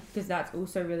 Yeah. Because that's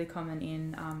also really common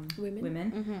in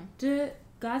women. Mm-hmm. Do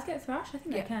guys get thrush? I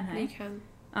think they can, hey? You can.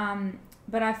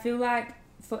 But I feel like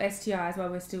for STIs,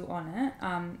 while we're still on it,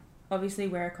 obviously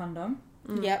wear a condom.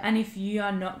 Yep. And if you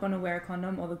are not going to wear a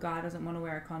condom or the guy doesn't want to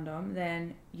wear a condom,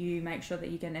 then you make sure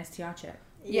that you get an STI check.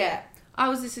 Yeah. I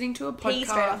was listening to a podcast. Pee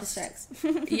straight after sex.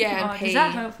 Yeah, and pee. Does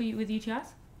that help for you with UTIs? I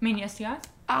mean, STIs?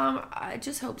 It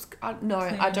just helps. I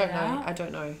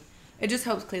don't know. It just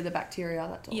helps clear the bacteria.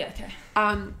 That's all. Yeah, okay.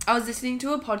 I was listening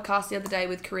to a podcast the other day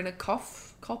with Corinna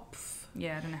Kopf.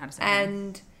 Yeah, I don't know how to say it.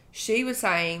 And she was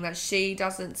saying that she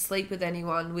doesn't sleep with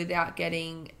anyone without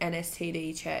getting an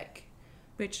STD check.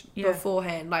 Which,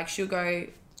 beforehand, like she'll go,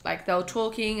 like they'll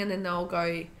talking and then they'll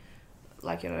go,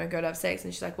 like, go to have sex,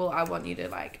 and she's like, well, I want you to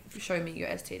like show me your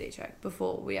STD check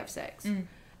before we have sex.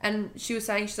 And she was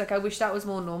saying, she's like, I wish that was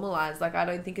more normalized. Like, I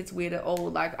don't think it's weird at all.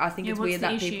 Like, I think it's weird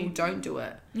that people don't do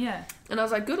it. Yeah. And I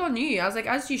was like, good on you. I was like,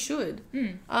 as you should.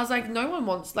 I was like, no one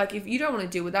wants, like, if you don't want to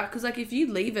deal with that, because, like, if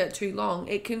you leave it too long,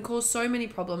 it can cause so many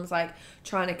problems, like,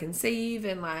 trying to conceive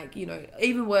and, like,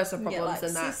 even worse problems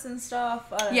than that. Cysts and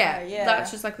stuff. I don't know. Yeah. That's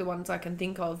just, like, the ones I can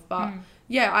think of. But,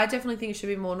 yeah, I definitely think it should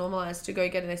be more normalised to go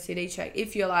get an STD check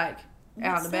if you're, like,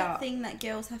 out and about. What's that thing that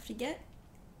girls have to get?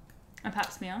 A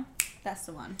pap smear. That's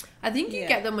the one. I think you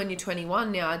get them when you're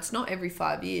 21 now. It's not every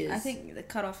 5 years. I think the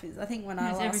cutoff is. I think when I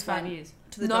It's last every 5 went years.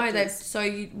 to the no, doctors.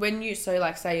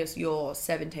 say you're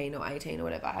 17 or 18 or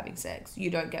whatever having sex, you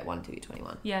don't get one until you're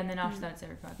 21. Yeah, and then after that it's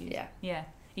every 5 years. Yeah. Yeah.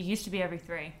 It used to be every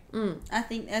 3. I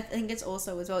think it's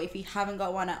also as well, if you haven't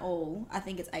got one at all, I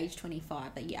think it's age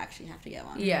 25 that you actually have to get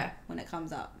one. Yeah. When it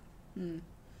comes up.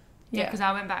 Yeah, because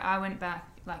I went back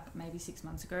like maybe 6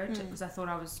 months ago because I thought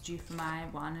I was due for my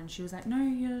one, and she was like, "No,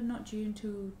 you're not due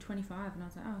until 25," and I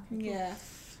was like, "Oh, okay,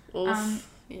 cool."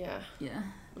 Yeah. Yeah.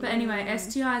 But anyway,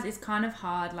 STIs is kind of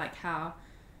hard, like how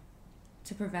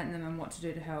to prevent them and what to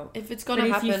do to help. If it's gonna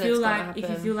But happen, if you feel it's like gonna happen. if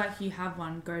you feel like you have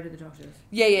one, go to the doctors.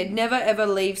 Yeah, never ever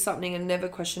leave something and never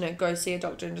question it. Go see a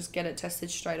doctor and just get it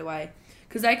tested straight away.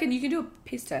 Because you can do a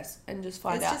piss test and just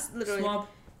find It's out. just literally... Swab.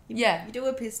 Yeah. You do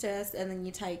a piss test and then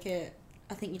you take it.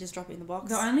 I think you just drop it in the box.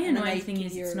 The only and then annoying they thing give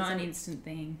is you it's a not an result. instant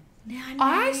thing.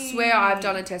 I swear I've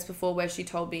done a test before where she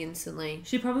told me instantly.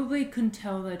 She probably can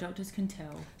tell, though. Doctors can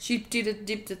tell. She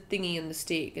dipped a thingy in the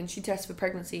stick and she tested for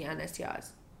pregnancy and STIs.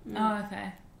 Oh,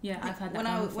 okay. Yeah, I've had that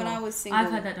done before. When I was single...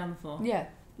 I've had that done before. Yeah.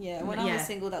 Yeah, when I was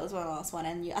single, that was my last one.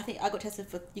 And I think I got tested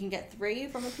for... You can get 3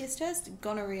 from a piss test.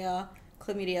 Gonorrhea,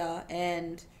 chlamydia,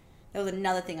 and there was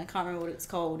another thing. I can't remember what it's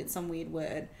called. It's some weird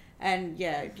word. And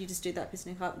yeah, you just do that piss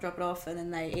in a cup, drop it off, and then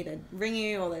they either ring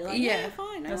you or they're like, yeah,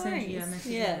 fine, no They'll send you a worries.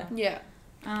 message Yeah. later. Yeah.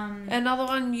 Another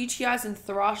one, UTIs and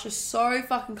thrush are so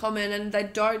fucking common, and they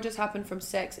don't just happen from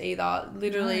sex either.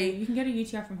 Literally, No, you can get a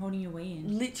UTI from holding your wee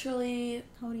in. literally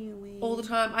How do you wee? all the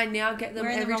time. I now get them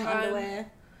Wearing every the wrong time.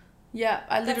 underwear. Yeah,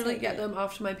 I literally not get good. them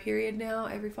after my period now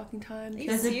every fucking time. Are you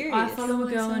There's serious? I follow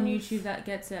a girl on Myself. YouTube that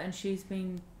gets it, and she's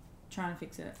been trying to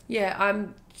fix it. Yeah,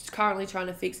 I'm currently trying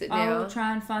to fix it I now. will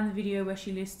try and find the video where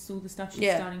she lists all the stuff she's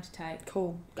Yeah. starting to take.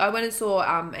 Cool. I went and saw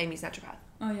Amy's naturopath,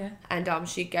 Oh yeah. and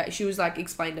she was like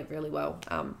explained it really well.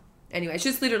 Anyway, it's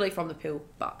just literally from the pill,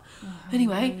 but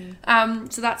anyway,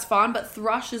 so that's fun. But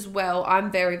thrush as well, I'm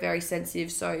very, very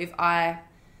sensitive. So if I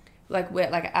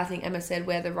I think Emma said,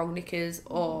 wear the wrong knickers,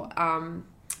 or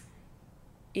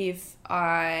if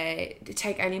I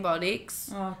take antibiotics,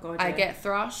 Oh god. I yeah. get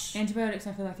thrush. Antibiotics.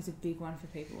 I feel like is a big one for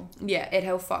people. Yeah, it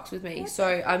hell fucks with me.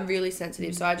 So I'm really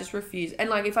sensitive. So I just refuse. And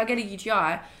like if I get a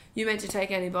UTI, you're meant to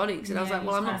take antibiotics, and I was Yeah, like,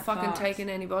 well, I'm you're not just fucking kinda fucked. taking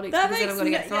antibiotics That because then makes I'm gonna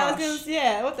get thrush.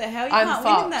 yeah, what the hell? You I'm can't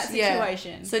win in that fucked, yeah.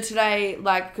 situation. So today,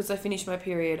 like, because I finished my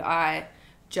period, I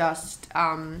just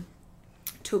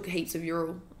took heaps of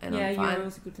Ural, and yeah, I'm fine.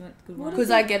 Ural's a good What one. Because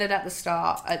I get it at the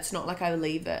start. It's not like I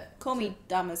leave it. Call me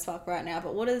dumb as fuck right now,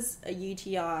 but what does a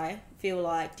UTI feel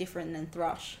like different than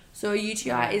thrush? So a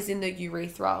UTI is in the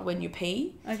urethra when you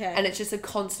pee, Okay. and it's just a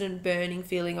constant burning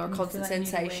feeling or a You constant feel like you need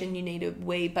to sensation. You need to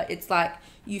wee, but it's like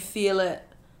you feel it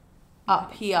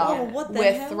up here, Oh, what the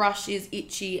where hell? thrush is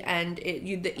itchy, and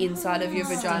the inside of your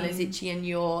vagina is itchy, and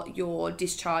your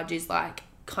discharge is like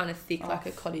kind of thick, like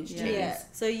a cottage cheese. Yeah.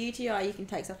 So UTI, you can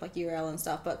take stuff like Urel and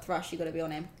stuff, but thrush, you got to be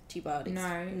on antibiotics.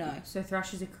 No. So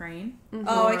thrush is a cream.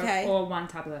 Oh, Or- okay. Or one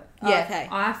tablet. Oh, Yeah. okay.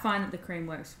 I find that the cream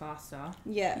works faster.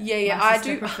 Yeah. Yeah, My I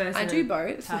sister do. prefers I a do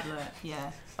both. Tablet.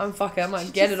 Yeah. I'm fucking. I'm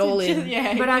like, get it all in.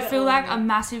 Yeah. But I get it feel all like in. a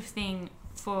massive thing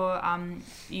for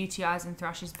UTIs and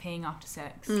thrush is peeing after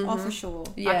sex. Oh, for sure.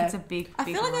 Yeah. Like it's a big. I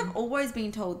big feel like one. I've always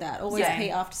been told that. Always Same. pee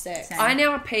after sex. Same. I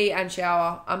now pee and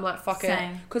shower. I'm like, fuck it,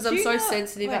 Same. because Do I'm you so not-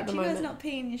 sensitive wait, at the do you moment. guys not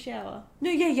pee in your shower? No,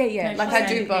 yeah. No, Like she I said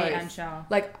do pee both. and shower.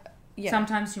 Like, yeah.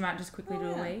 Sometimes you might just quickly do a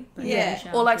yeah. wee. But Yeah. you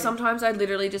shower Or like too. sometimes I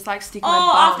literally just like stick my Oh,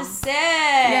 bum. after sex.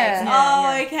 Yeah.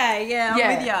 Oh, Yeah. okay. Yeah, I'm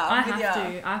Yeah. with ya. I I'm with ya.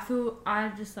 have to. I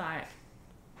just like.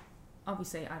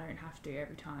 Obviously, I don't have to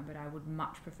every time, but I would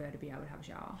much prefer to be able to have a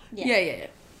shower. Yeah.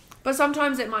 But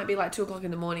sometimes it might be like 2:00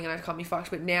 in the morning and I can't be fucked.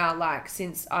 But now, like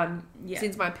since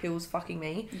my pills fucking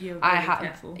me, You're I really have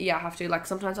careful. I have to like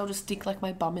sometimes I'll just stick like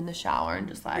my bum in the shower and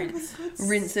just like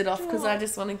rinse it off because I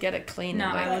just want to get it clean. No,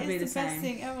 and, like, I would That be is the the best same.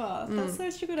 thing ever. That's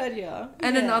such a good idea.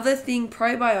 And Yeah. another thing,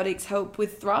 probiotics help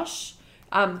with thrush,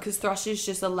 because thrush is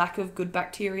just a lack of good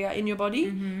bacteria in your body.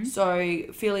 Mm-hmm.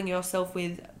 So filling yourself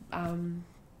with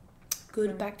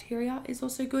good bacteria is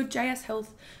also good. JS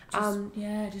Health,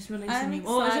 Just release I'm a new.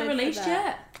 Oh, is excited it for released that.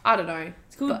 yet? I don't know.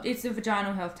 It's called. But- It's a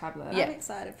vaginal health tablet. Yeah. I'm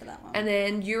excited for that one. And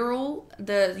then Ural,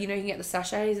 you can get the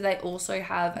sachets. They also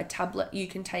have a tablet you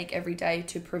can take every day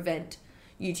to prevent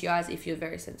UTIs if you're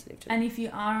very sensitive to them. And if you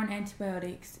are on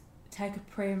antibiotics, take a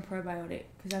pre and probiotic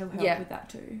because that'll help Yeah. with that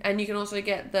too. And you can also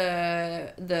get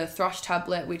the thrush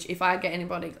tablet, which if I get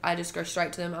antibiotics, I just go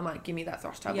straight to them. I'm like, give me that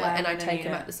thrush tablet, Yeah, and I no, take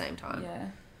them yeah. at the same time. Yeah.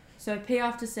 So pee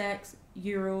after sex,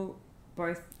 Ural,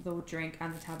 both the drink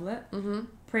and the tablet. Mhm.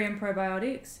 Pre and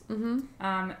probiotics.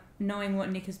 Mhm. Knowing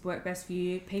what knickers work best for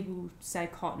you. People say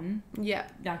cotton, Yeah.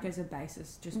 like as a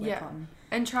basis, just wear Yeah. cotton.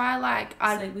 And try like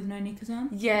Sleep with no knickers on.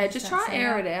 just try that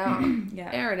air say it out. Yeah.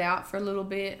 Air it out for a little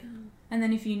bit. And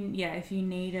then if you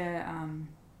need a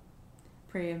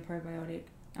pre and probiotic,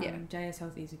 Yeah. JS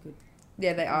Health is a good.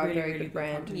 Yeah, they are Really, a very really good good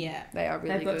brand. company. yeah. They are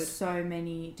really They've got good. so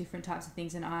many different types of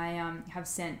things, and I have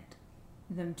sent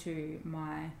them to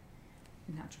my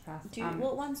naturopath.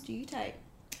 What ones do you take?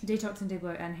 Detox and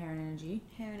Debloat and Hair and Energy.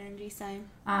 Hair and energy, same.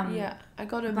 Yeah, I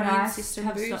got a But immune I system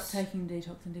have boost. stopped taking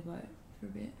Detox and Debloat for a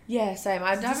bit. Yeah, same.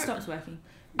 I It just never. stops working.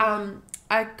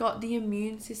 I got the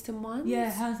immune system ones.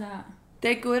 Yeah, how's that?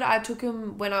 They're good. I took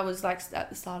them when I was like at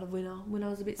the start of winter when I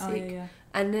was a bit sick, Oh, yeah.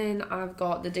 and then I've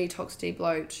got the detox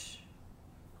debloat.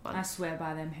 I swear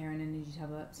by them Hair and Energy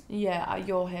tablets. Yeah,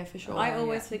 your hair for sure. I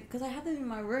always because I have them in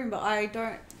my room, but I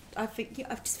don't. I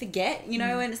just forget. You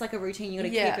know, when it's like a routine, you got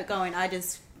to keep it going. I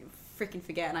just freaking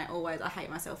forget, and I hate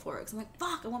myself for it. Cause I'm like,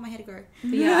 fuck, I want my hair to grow.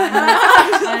 But yeah,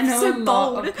 I know So a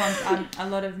lot bold. a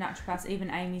lot of naturopaths, even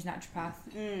Amy's naturopath,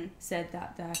 said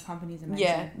that the company's amazing.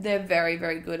 Yeah, they're very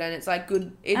very good, and it's like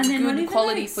good. It's and they're not good even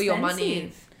quality that for your money.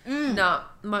 expensive. No,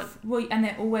 Well, and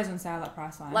they're always on sale at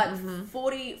Priceline. Like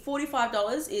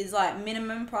 $45 is like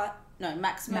minimum price. No,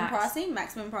 maximum Max.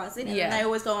 pricing, and Yeah. they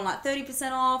always go on like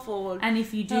 30% off or and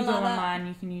if you do something go like that. online,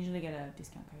 you can usually get a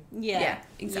discount code. yeah,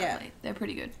 exactly. They're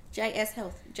pretty good. JS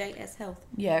Health.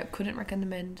 Yeah, couldn't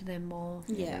recommend them more.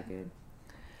 Yeah. Good.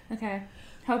 Okay.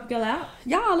 Help girl out.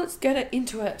 Yeah, let's get it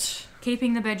into it.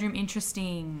 Keeping the bedroom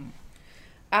interesting.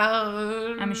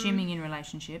 I'm assuming in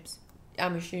relationships.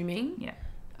 I'm assuming. Yeah.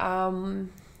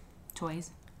 Toys.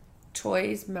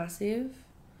 Toys massive,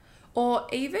 or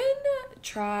even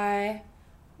try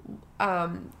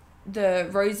the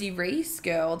Rosie Reese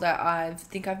girl that I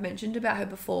think I've mentioned about her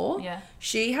before. Yeah.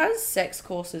 She has sex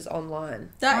courses online,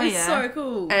 That Oh, is yeah. so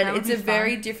cool. and That would it's be a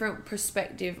very fun. different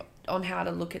perspective on how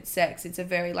to look at sex. It's a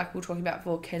very, like we were talking about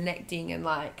before, connecting and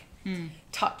like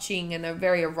touching, and a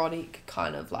very erotic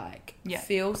kind of like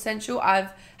feel sensual. I've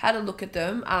had a look at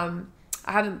them.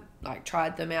 I haven't like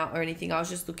tried them out or anything. I was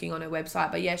just looking on her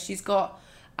website, but yeah, she's got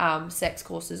sex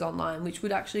courses online, which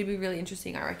would actually be really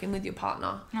interesting, I reckon, with your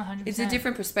partner. 100%. It's a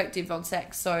different perspective on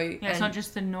sex, so Yeah, it's not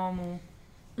just the normal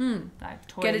like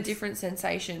toys. get a different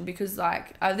sensation, because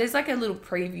like there's like a little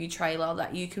preview trailer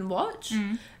that you can watch,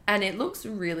 and it looks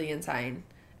really insane,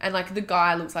 and like the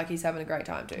guy looks like he's having a great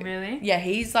time too. Really? Yeah,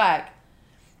 he's like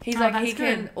he that's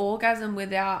can good. orgasm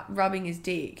without rubbing his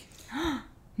dick,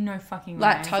 No fucking way.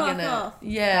 like tugging Fuck it. off.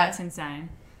 Yeah, That's insane.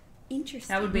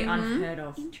 Interesting. That would be unheard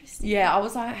of. Interesting. yeah. I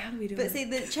was like, how do we do But it? see,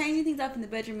 the changing things up in the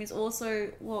bedroom is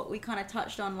also what we kind of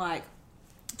touched on, like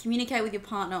communicate with your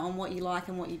partner on what you like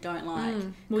and what you don't like.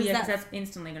 Well, yeah, that- because that's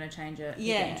instantly going to change it. Make it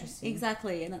yeah, interesting.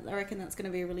 exactly, and I reckon that's going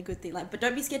to be a really good thing. Like, but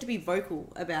don't be scared to be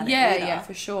vocal about it. Yeah, either. yeah,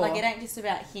 for sure. Like, it ain't just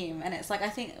about him, and it's like I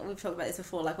think we've talked about this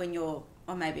before. Like when you're,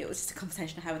 or maybe it was just a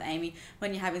conversation I had with Amy,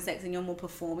 when you're having sex and you're more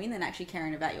performing than actually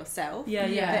caring about yourself. Yeah,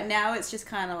 yeah. But now it's just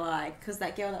kind of like, because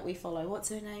that girl that we follow, what's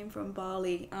her name from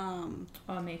Bali?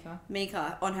 Oh, Mika.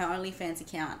 Mika, on her OnlyFans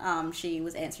account, she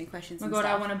was answering questions. Oh my and god,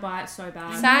 stuff. I want to buy it so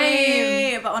bad.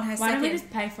 Same. Yeah, but on her Why don't second, we just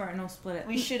pay for it and I'll split it?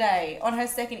 we should on her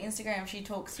second Instagram, she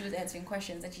was answering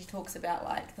questions, and she talks about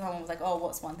like someone was like, oh,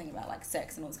 what's one thing about like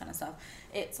sex and all this kind of stuff.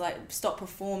 It's like stop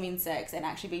performing sex and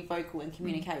actually be vocal and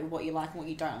communicate with what you like and what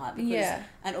you don't like, because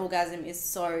an orgasm is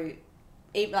so.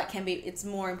 Even, like it's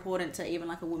more important to even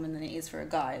like a woman than it is for a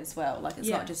guy as well. Like it's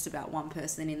not just about one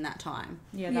person in that time.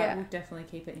 Yeah, that will definitely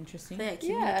keep it interesting. So yeah,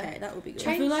 communicate. That would be good.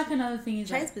 I feel like another thing is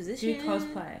Change like, position. do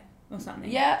cosplay or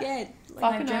something. Yeah, Yeah,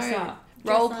 fucking dress no. up.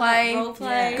 Role Dress up, play, role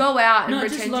play. go out and Not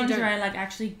pretend just you lingerie, don't. like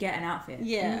actually get an outfit.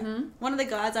 Yeah. One of the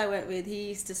guys I went with, he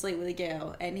used to sleep with a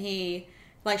girl, and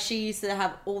she used to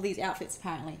have all these outfits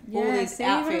apparently. All Yeah, these see,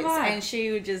 what outfits. am I? And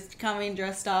she would just come in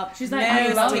dressed up. She's like,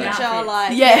 nervous I love teacher, outfits.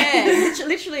 like, Yeah.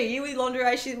 literally, you with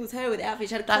lingerie, she was her with outfits.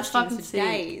 She had That's costumes fucking for sick.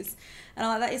 days. And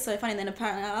I'm like, that is so funny. And then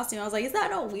apparently I asked him, I was like, is that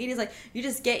not weird? He's like, you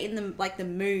just get in the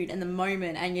mood and the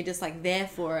moment, and you're just like there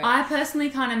for it. I personally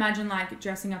can't imagine like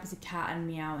dressing up as a cat and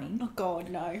meowing. Oh God,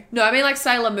 no. No, I mean like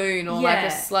Sailor Moon or like a Yeah.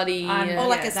 slutty. Or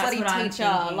like Yeah, a that's slutty what I'm teacher,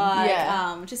 thinking.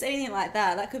 like just anything like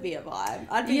that. That could be a vibe.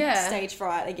 I'd be Yeah. stage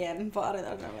fright again, but I don't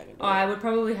know. If I could do I it. would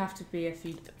probably have to be a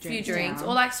few drinks, down.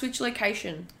 or like switch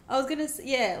location. I was gonna,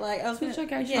 Switch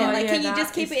location. Yeah, Oh, like yeah, can you that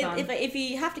just keep is it? fun. If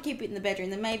you have to keep it in the bedroom,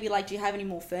 then maybe like, do you have any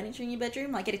more furniture in your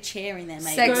bedroom? Like get a chair in there,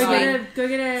 maybe. Sex Go swing.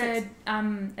 get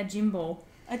a gym ball.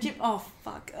 A gym. Oh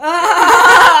fuck.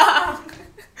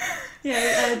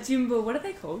 Yeah, a gym ball. What are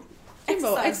they called?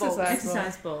 Exercise balls.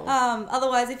 Exercise balls.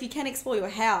 Otherwise, if you can explore your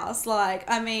house, like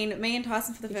I mean, me and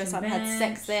Tyson for the first time Kitchen had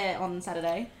sex there on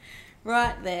Saturday,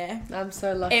 right there. I'm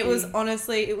so lucky. It was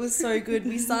honestly, it was so good.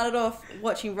 We started off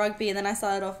watching rugby, and then I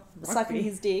started off sucking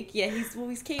his dick. Yeah,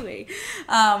 he's Kiwi.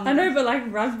 I know, but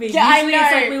like rugby. Yeah, I Usually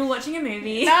it's know. like we were watching a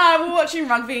movie. No, we were watching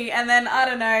rugby, and then I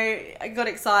don't know, I got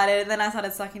excited, and then I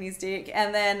started sucking his dick,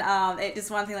 and then it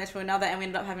just one thing led to another, and we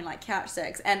ended up having like couch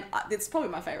sex, and it's probably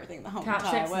my favorite thing in the whole Couch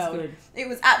entire sex world. is good. It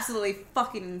was absolutely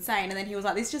fucking insane, and then he was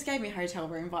like, "This just gave me hotel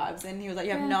room vibes," and he was like,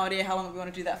 "You have no idea how long we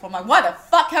want to do that for." I'm like, "Why the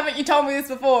fuck haven't you told me this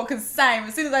before?" Because same,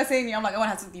 as soon as I seen you, I'm like, "I want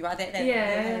to have sex with you right there."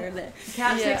 Yeah.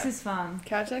 Couch Yeah. sex is fun.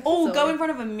 Couch sex. Oh, is go always- in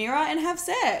front of a mirror and have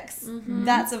sex. Mm-hmm.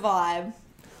 That's a vibe.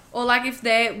 Or like if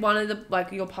they're one of the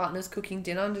like your partner's cooking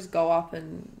dinner, and just go up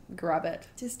and grab it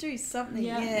Just do something.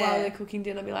 Yeah. Yeah. while they're cooking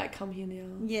dinner. Be like, come here now.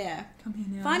 Yeah. Come here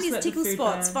now. Find Just his let the tickle food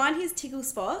spots. burn. Find his tickle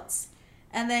spots,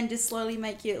 and then just slowly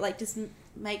make your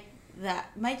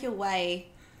your way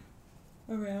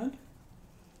around.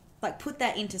 like put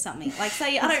that into something. Like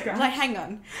say I Scratch. don't like hang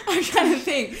on. I'm trying to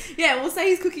think. Yeah, we'll say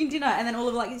he's cooking dinner, and then all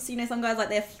of like you know some guys like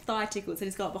their thigh tickles, so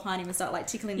just go up behind him and start like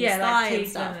tickling his thigh and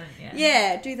stuff.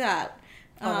 Yeah, do that.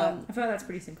 Love I feel like that's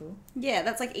pretty simple. Yeah,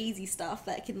 that's like easy stuff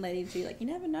that can lead into like you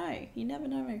never know. You never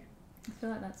know. I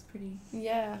feel like that's pretty.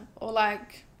 Yeah, or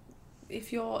like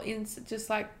if you're in,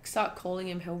 just like start calling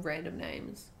him hell random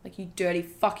names, like you dirty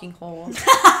fucking whore.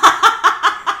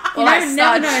 You Or never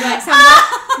start- know.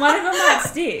 Like one of them might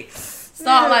stick.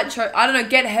 Start like I don't know,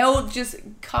 get hell. Just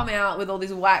come out with all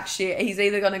this whack shit. He's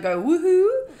either gonna go woohoo,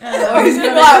 or he's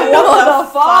gonna Like, go, what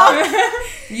the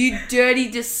fuck? you dirty,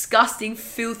 disgusting,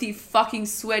 filthy, fucking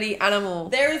sweaty animal.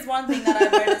 There is one thing that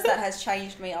I've noticed that has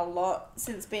changed me a lot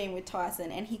since being with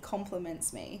Tyson, and he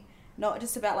compliments me. Not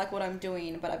just about like what I'm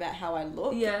doing, but about how I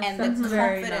look. Yeah, and that's the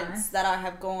very confidence nice. that I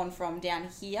have gone from down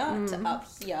here to up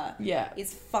here Yeah.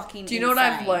 is fucking Do you know what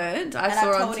I've insane. learned? I And saw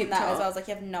I've on told him that as TikTok. well. I was like,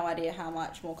 you have no idea how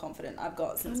much more confident I've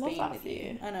got since love being that with for you.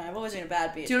 you. I know, I've always been a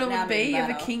bad bitch. Do you know but what now it would I'm be? You being have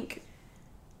a better. kink,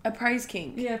 a praise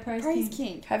kink. Yeah, praise Praise king.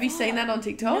 kink. Have you seen that on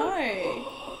TikTok? No.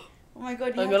 Oh my god,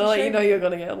 you I'm have gonna to let show you know me. you're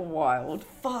gonna get wild.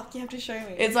 Fuck, you have to show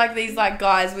me. It's like these like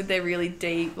guys with their really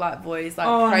deep like voice like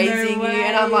Oh, no praising you,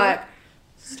 and I'm way. like,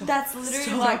 stop. That's literally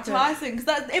Stop like it. Tyson,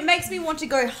 because it makes me want to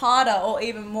go harder or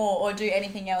even more or do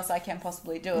anything else I can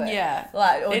possibly do it. Yeah.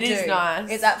 Like, or It do. is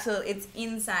nice. It's absolutely, it's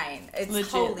insane. It's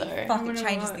Legit, holy though. fucking I'm gonna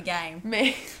changes watch. the game.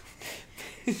 Me.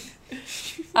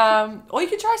 Or you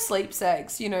could try sleep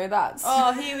sex. You know that's.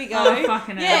 Oh, here we go. Oh,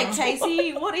 fucking yeah, hell.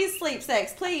 Casey, what is sleep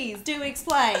sex? Please do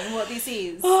explain what this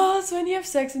is. Oh, it's when you have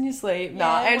sex in your sleep.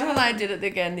 Nah, Yeah, Angela and I wow. did it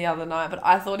again the other night, but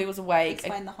I thought he was awake.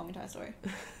 Explain the whole entire story.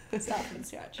 Start from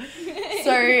scratch.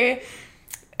 So,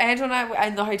 Angela and I were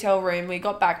in the hotel room. We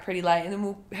got back pretty late, and then we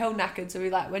were hell knackered, so we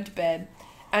like went to bed.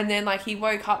 And then like he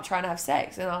woke up trying to have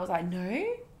sex, and I was like, no.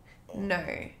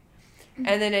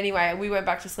 And then anyway, we went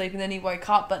back to sleep, and then he woke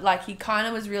up, but like he kind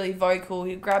of was really vocal.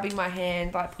 He was grabbing my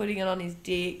hand, like putting it on his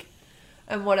dick,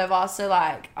 and whatever. So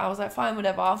like I was like, fine,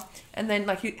 whatever. And then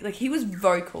like he was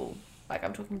vocal. Like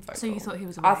I'm talking vocal. So you thought he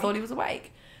was I awake? thought he was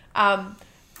awake.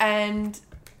 And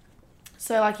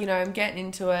so like, you know, I'm getting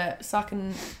into it,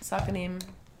 sucking him,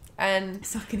 and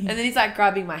Sucking him. and then he's like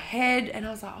grabbing my head, and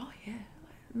I was like, oh yeah,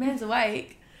 man's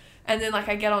awake. And then like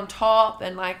I get on top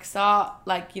and like start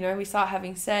like, you know, we start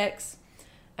having sex,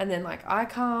 and then like I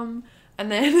come,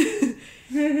 and then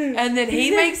and then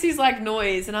he makes his like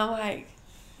noise, and I'm like,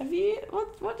 have you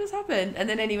what just happened? And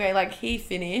then anyway, like he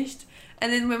finished,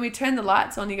 and then when we turned the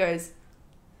lights on, he goes,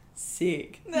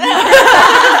 sick. And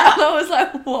I was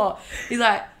like, what? He's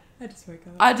like, I just woke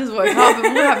up. I just woke up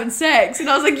and we were having sex, and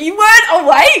I was like, you weren't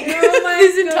awake Oh my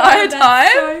this entire God, time.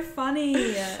 That's so funny.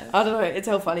 I don't know, it's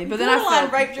hell funny. But then I Borderline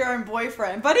felt, raped your own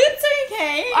boyfriend, but it's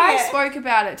okay. I spoke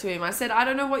about it to him. I said, I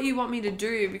don't know what you want me to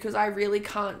do, because I really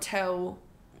can't tell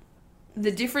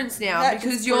the difference now, That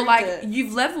because just you're proved like, it.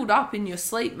 you've leveled up in your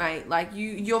sleep, mate. Like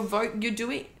you're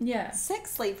doing. Yeah.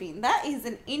 Sex sleeping. That is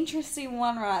an interesting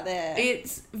one right there.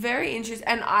 It's very interesting,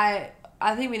 and I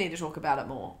think we need to talk about it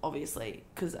more, obviously,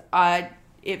 because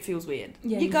it feels weird.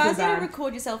 Yeah. you guys feel need to bad.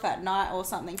 record yourself at night or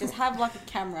something. Just have like a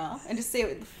camera and just see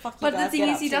what the fuck you But guys the thing get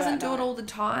is, up he to doesn't at do it night. all the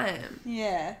time.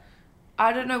 Yeah.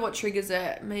 I don't know what triggers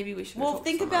it. Maybe we should. Well, talk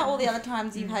think to about all someone. the other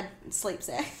times you've had sleep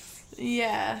sex.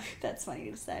 Yeah. That's funny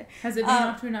to say. Has it been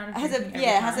after a night of Has drinking it? every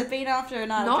Yeah. time? Has it been after a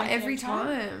night? of Not drinking every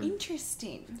time.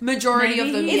 Interesting. Majority of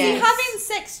Maybe them, he- Is yes. he having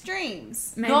sex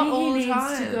dreams? Maybe Not he all the needs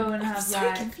time. to go and I'm have so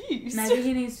like. confused. Maybe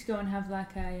he needs to go and have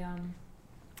like a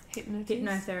Hypnotist?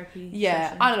 hypnotherapy. Yeah,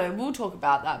 session. I don't know. We'll talk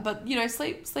about that. But, you know,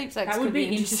 sleep sex That could would be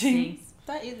interesting.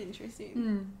 That is interesting.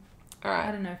 Mm. All I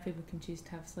right. don't know if people can choose to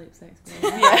have sleep sex.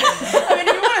 But Yeah. I mean,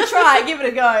 if you want to try, give it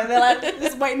a go. They're like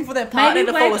just waiting for their partner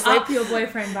Maybe to fall wake asleep. up your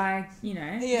boyfriend by,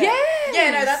 Yes.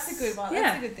 Yeah, no, that's a good one. That's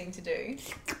Yeah. a good thing to do.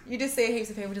 You just see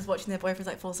heaps of people just watching their boyfriends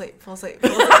like fall asleep, fall asleep,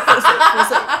 fall asleep, fall asleep, fall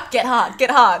asleep. Get hard,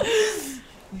 get hard.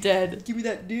 Dead. Give me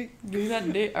that dick. Give me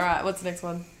that dick. All right, what's the next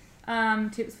one?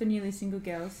 Tips for newly single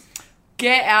girls.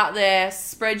 Get out there,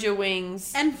 spread your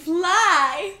wings, And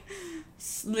fly.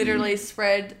 literally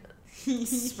spread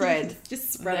Just spread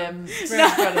them. them.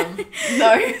 Spread them.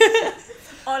 No.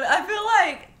 I feel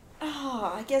like,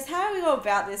 I guess how do we go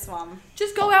about this one?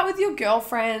 Just go out with your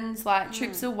girlfriends, like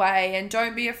trips away, and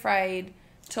don't be afraid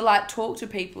to like talk to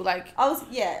people. Like I was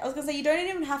gonna say you don't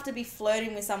even have to be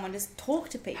flirting with someone. Just talk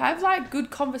to people. have like good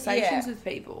conversations Yeah. with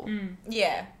people.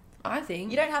 Yeah. I think.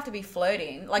 You don't have to be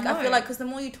flirting. Like, I No. feel like, because the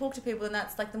more you talk to people, then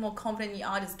that's, like, the more confident you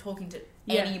are just talking to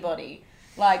Yeah. anybody.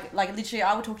 Like, literally,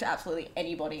 I would talk to absolutely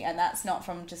anybody, and that's not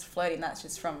from just flirting, that's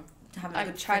just from having Like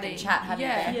a good chatting. freaking chat, having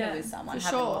Yeah. a banter Yeah, with someone, for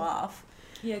having sure. a laugh.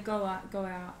 Yeah, go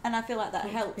out. And I feel like that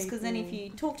Talk to helps, because then if people. you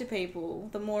talk to people,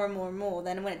 the more and more and more,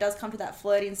 then when it does come to that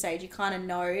flirting stage, you kind of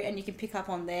know, and you can pick up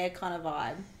on their kind of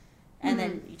vibe. And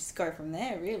then you just go from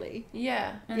there, really.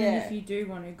 Yeah. And then Yeah. if you do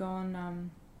want to go on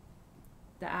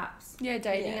the apps. Yeah,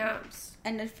 dating Yeah. apps.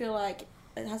 And I feel like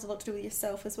it has a lot to do with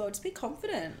yourself as well. Just be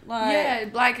confident. Like, Yeah,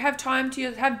 like have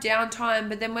have downtime,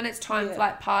 but then when it's time Yeah. for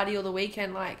like party or the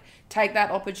weekend, like take that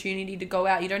opportunity to go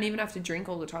out. You don't even have to drink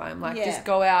all the time. Like Yeah. just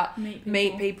go out, Meet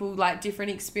meet people, like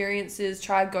different experiences,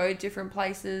 try go different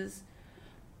places.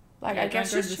 Like Yeah, I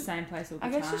guess don't go to just the same place all the I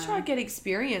time. guess just try to get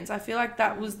experience. I feel like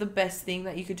that was the best thing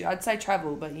that you could do. I'd say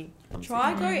travel, but you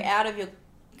Try go out of your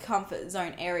comfort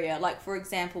zone area. Like, for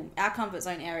example, our comfort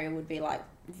zone area would be like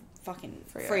fucking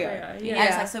Freo. Freo. Yeah. And Yeah.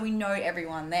 it's like, so we know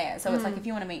everyone there. So it's like, if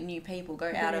you want to meet new people,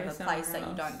 go out of a somewhere place that you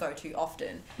else. don't go to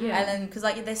often. Yeah. And then, because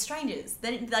like they're strangers,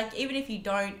 then like even if you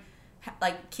don't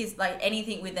like kiss like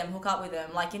anything with them, hook up with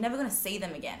them, like you're never gonna see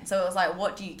them again. So it was like,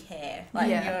 what do you care? Like,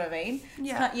 Yeah. you know what I mean?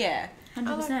 Yeah. Yeah. 100%.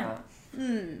 I like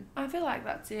that. I feel like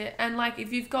that's it. And like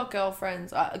if you've got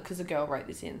girlfriends, because a girl wrote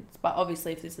this in, but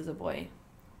obviously if this is a boy,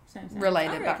 Same. relate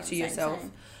I it back reckon to same, yourself.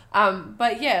 same.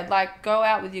 But yeah, like go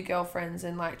out with your girlfriends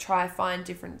and like try find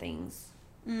different things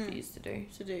for you to do.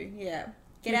 To do, yeah.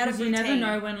 Get Yeah, out of 'cause you routine. never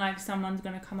know when like someone's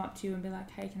gonna come up to you and be like,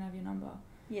 "Hey, can I have your number?"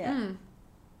 Yeah.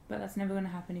 But that's never gonna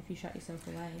happen if you shut yourself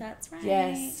away. That's right.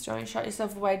 Yes, don't shut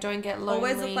yourself away. Don't get lonely.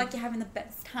 Always look like you're having the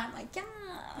best time. Like, yeah.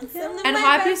 and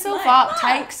hype yourself up.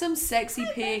 Take some sexy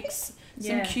pics,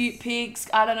 some Yes. cute pics.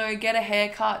 I don't know. Get a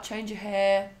haircut, change your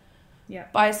hair. Yeah.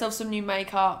 Buy yourself some new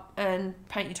makeup and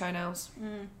paint your toenails.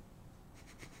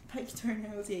 Paint your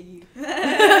toenails, yeah,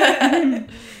 you.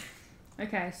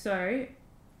 Okay, so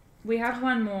we have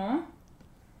one more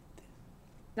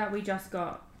that we just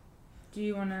got. Do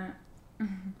you wanna?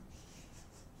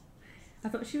 I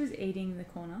thought she was eating the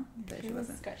corner, but she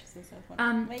wasn't. Scratches herself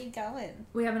on. Where you going?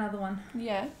 We have another one.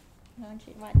 Yeah. Aren't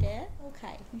you right there?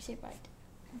 Okay, you sit right.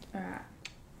 All right.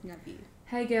 Love you.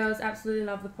 Hey girls, absolutely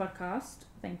love the podcast.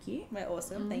 Thank you. We're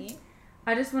awesome. Thank you.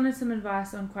 I just wanted some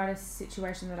advice on quite a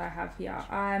situation that I have here.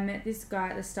 I met this guy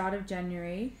at the start of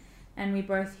January and we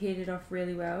both hit it off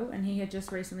really well, and he had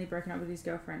just recently broken up with his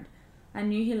girlfriend. I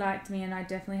knew he liked me and I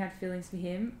definitely had feelings for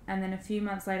him, and then a few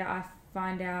months later I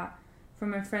find out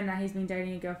from a friend that he's been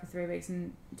dating a girl for 3 weeks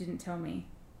and didn't tell me.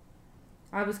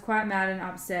 I was quite mad and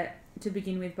upset to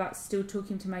begin with, but still took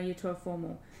him to my year 12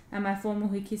 formal. At my formal,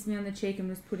 he kissed me on the cheek and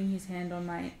was putting his hand on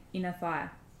my inner thigh.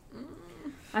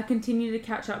 I continue to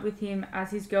catch up with him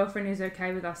as his girlfriend is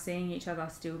okay with us seeing each other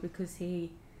still, because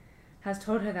he has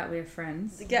told her that we're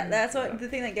friends. Yeah, that's what the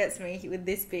thing that gets me with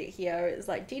this bit here is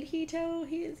like, did he tell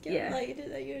his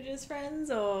girlfriend that you're just friends,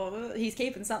 or he's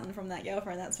keeping something from that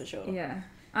girlfriend? That's for sure. Yeah.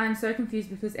 I'm so confused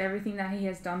because everything that he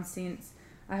has done since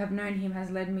I have known him has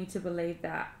led me to believe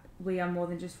that we are more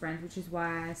than just friends, which is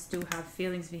why I still have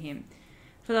feelings for him.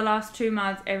 For the last 2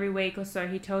 months, every week or so,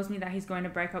 he tells me that he's going to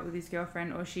break up with his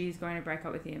girlfriend or she's going to break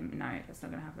up with him. No, that's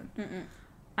not going to happen.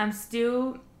 I'm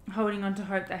still holding on to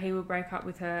hope that he will break up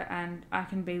with her and I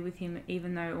can be with him,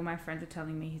 even though all my friends are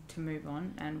telling me to move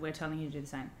on and we're telling you to do the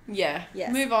same. Yeah.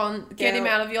 Yes. Move on. Get him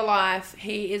Girl. out of your life.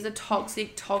 He is a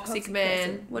toxic man.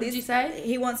 person. What did you say?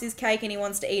 He wants his cake and he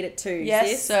wants to eat it too. Yes,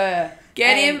 sis. sir.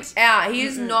 Get And- him out. He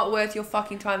is not worth your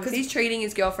fucking time. Because he's treating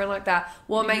his girlfriend like that.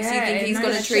 What makes you Yeah, think he's no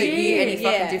going to treat you shit. any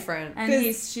fucking Yeah. different? And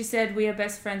 'Cause- she said, we are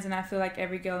best friends and I feel like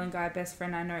every girl and guy best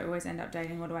friend I know always end up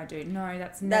dating. What do I do? No,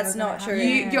 that's never That's gonna not true.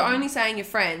 happen. You're only saying you're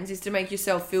friends is to make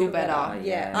yourself feel better.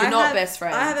 Yeah, You're not best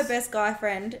friends. I have a best guy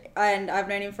friend, and I've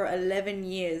known him for 11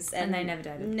 years, And they never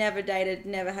dated. Never dated,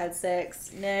 never had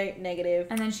sex. No, negative.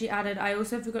 And then she added, I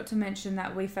also forgot to mention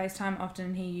that we FaceTime often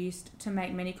and he used to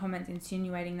make many comments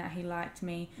insinuating that he liked liked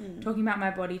me, talking about my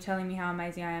body, telling me how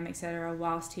amazing I am, etc.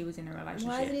 whilst he was in a relationship.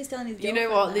 Why isn't he telling his You girlfriend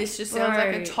know what? that? This just sounds like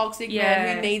a Bro, toxic man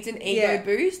yeah. who needs an ego Yeah.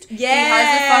 boost. Yes. He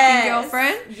has a fucking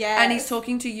girlfriend Yes. and he's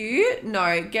talking to you.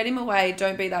 No, get him away.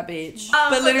 Don't be that bitch. But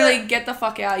but literally, the- get the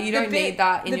fuck out. You The don't bit- need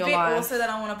that in the your bit life. also that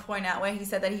I want to point out where he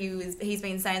said that he's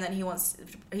been saying that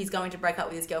he's going to break up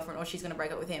with his girlfriend or she's going to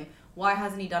break up with him. Why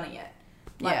hasn't he done it yet?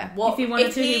 Yeah. What, If he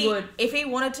wanted to, he would. If he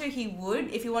wanted to, he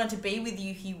would. If he wanted to be with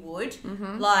you, he would.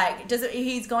 Mm-hmm. Like,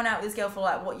 he's gone out with his girl for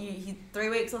like 3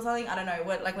 weeks or something. I don't know.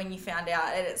 Like when you found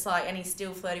out, and it's like, and he's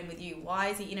still flirting with you. Why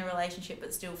is he in a relationship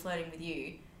but still flirting with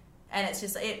you? And it's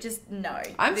just no.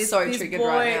 I'm so triggered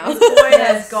right now. This boy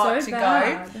Yeah, has got so to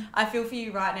bad. go. I feel for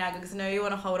you right now because I know you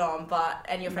want to hold on,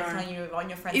 and your friends No. telling you to move on.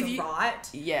 Your friends If are you- right,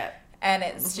 Yeah. and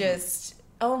it's just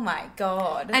oh my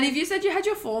god. And if you said you had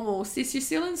your formal, sis, you're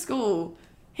still in school.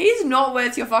 He's not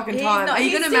worth your fucking time. Are you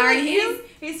he's going to still marry an- him?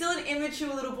 He's still an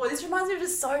immature little boy. This reminds me of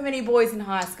just so many boys in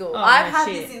high school. Oh, I've no had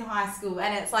shit. this in high school,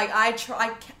 and it's like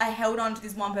I held on to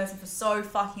this one person for so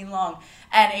fucking long,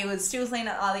 and it was still saying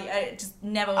that it just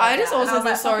never. I worked just out. And also was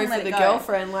feel like, sorry fucking for let the it go.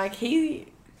 girlfriend. Like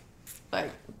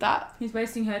that. He's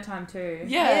wasting her time too.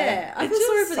 Yeah. I it feel just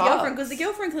sorry for the girlfriend sucks. because the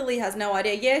girlfriend clearly has no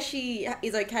idea. Yeah, she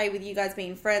is okay with you guys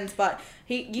being friends, but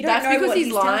you don't That's know because what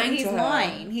he's lying telling. to He's her.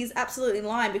 lying. He's absolutely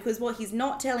lying because what he's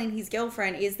not telling his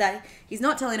girlfriend is that he's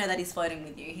not telling her that he's flirting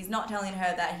with you. He's not telling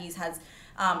her that he's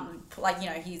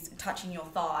he's touching your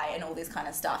thigh and all this kind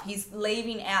of stuff. He's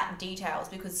leaving out details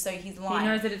because he's lying. He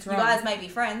knows that it's wrong. You guys may be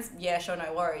friends, yeah, sure,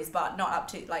 no worries, but not up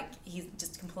to he's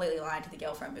just completely lying to the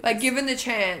girlfriend. Because, Like, given the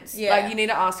chance, Yeah. like, you need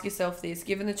to ask yourself this.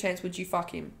 Given the chance, would you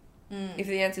fuck him? If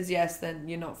the answer is yes, then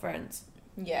you're not friends.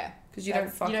 yeah, Because you don't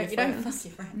That's- fuck your you don't friends. fuck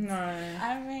your friends. No.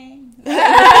 I mean,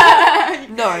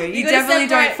 No, you gotta definitely don't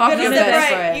separate- fuck you your gotta best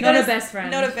separate- friend. you Not gotta- a best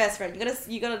friend. not a best friend.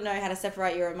 You gotta know how to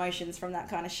separate your emotions from that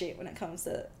kind of shit when it comes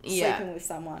to Yeah. sleeping with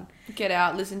someone. Get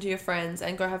out, listen to your friends,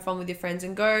 and go have fun with your friends,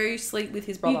 and go sleep with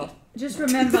his brother. Just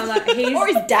remember, like, he's... Or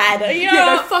his dad. You know,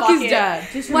 Yeah, go fuck his it. dad.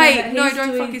 Just remember Wait, no, he's don't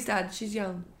doing- fuck his dad. She's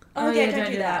young. Oh, Oh, yeah, yeah,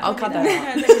 don't do that. I'll cut Don't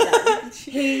that do that.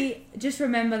 He... Just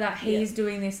remember that he's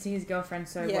doing this to his girlfriend,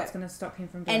 so Yeah. what's going to stop him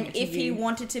from doing And it to if he you?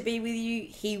 wanted to be with you,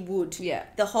 he would. Yeah.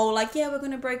 The whole we're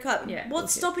going to break up. Yeah, What's bullshit.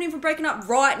 stopping him from breaking up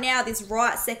right now, this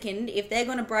right second? If they're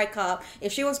going to break up,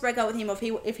 if she wants to break up with him, or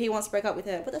if he wants to break up with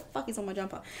her, what the fuck is on my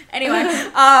jumper? Anyway,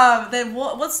 Then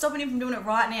what's stopping him from doing it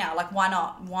right now? Like, why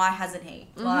not? Why hasn't he?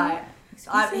 Like,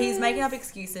 he's making up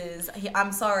excuses.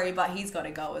 I'm sorry, but he's got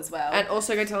to go as well. And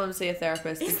also go tell him to see a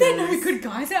therapist. Is there no because- good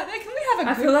guys out there? Can we have a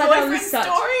I good feel like that boyfriend was such-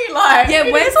 story? Like, Yeah,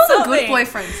 we where's need all the good something.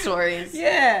 boyfriend stories? I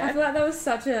Yeah. feel like that was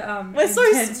such a We're so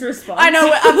intense response. I know.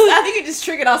 I think it just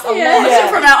triggered us a Yeah. lot Yeah.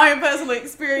 from our own personal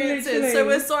experiences. Literally. so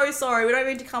we're so sorry. We don't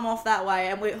mean to come off that way,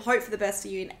 and we hope for the best for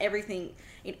you in everything,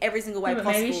 in every single way Yeah, but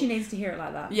possible. maybe she needs to hear it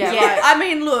like that. Yeah, Yeah, like, I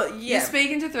mean, look, you're yeah.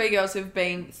 speaking to three girls who've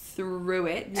been through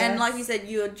it. And like you said,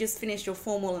 you just finished your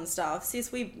formal and stuff.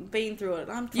 Sis, we've been through it.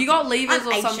 You got levers I'm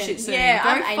or some ancient. shit soon. Yeah, Go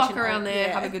I'm fuck ancient around old, there,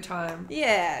 yeah. have a good time.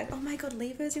 Yeah. Oh my god,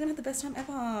 levers, you're gonna have the best time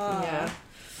ever. Yeah.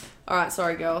 Alright,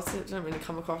 sorry girls. I don't mean to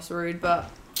come across rude, but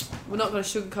we're not going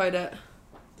to sugarcoat it.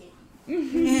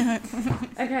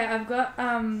 Okay, I've got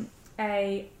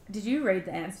a... Did you read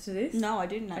the answer to this? No, I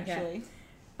didn't Okay. actually.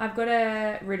 I've got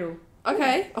a riddle.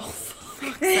 Okay. Oh,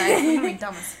 fuck. I'm gonna be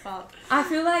dumb as fuck. I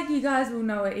feel like you guys will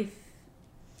know it if...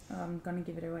 I'm going to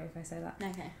give it away if I say that.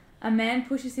 Okay. A man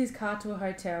pushes his car to a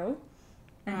hotel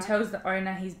and Right. tells the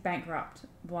owner he's bankrupt.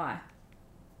 Why?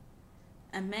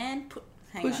 A man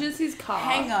Pushes his car.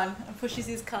 Hang on. Pushes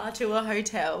his car to a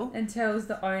hotel. And tells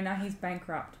the owner he's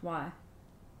bankrupt. Why?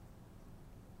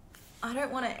 I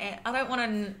don't want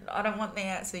the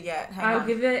answer yet. Hang I'll on.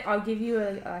 give you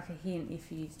a hint if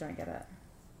you don't get it.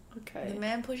 Okay. The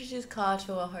man pushes his car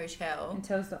to a hotel. And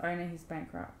tells the owner he's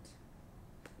bankrupt.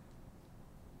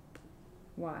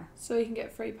 Why? So he can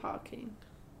get free parking.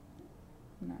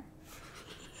 No.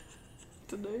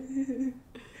 Don't know.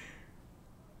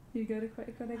 You got a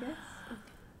guess?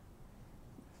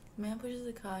 Man pushes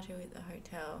the car to the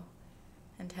hotel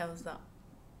and tells the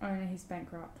Owner he's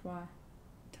bankrupt. Why?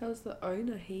 Tells the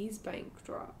owner he's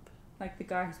bankrupt. Like the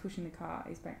guy who's pushing the car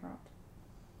is bankrupt.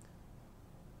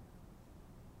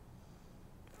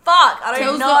 fuck. I don't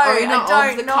Tells know. the owner I don't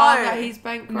of the know. car that he's No,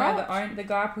 bankrupt. the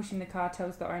guy pushing the car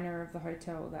tells the owner of the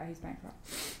hotel that he's bankrupt.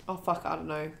 Oh fuck, I don't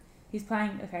know. He's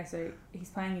playing. Okay, so he's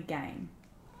playing a game,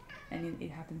 and it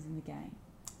happens in the game.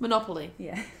 Monopoly.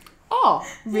 Yeah. Oh,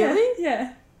 really?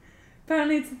 Yeah.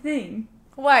 Apparently, it's a thing.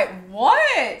 Wait, what?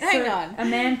 Hang So, on. A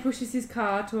man pushes his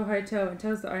car to a hotel and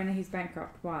tells the owner he's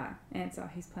bankrupt. Why?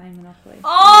 Answer, he's playing Monopoly.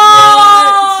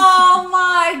 Oh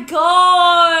my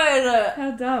god!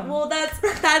 How dumb. Well, that's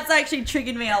actually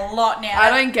triggered me a lot now. I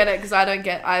don't get it because I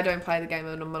don't play the game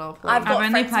of Monopoly. I've got only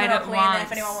friends played it Monopoly, and once.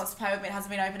 if anyone wants to play with me, it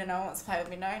hasn't been open, and no one wants to play with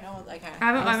me. No one's okay.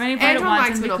 I've only played it Anton once,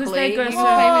 likes and because Monopoly. they go You so... can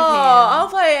play with him. I'll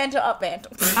play Anton up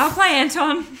Anton. I'll play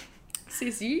Anton.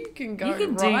 Sis, you can go You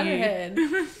can do right you. ahead.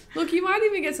 Look, you might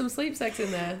even get some sleep sex in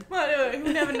there. You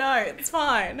never know. It's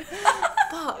fine.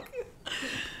 Fuck.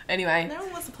 Anyway, No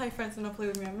one wants to play Friends Monopoly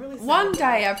with me. I'm really sad. one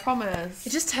day, I promise. It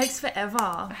just takes forever.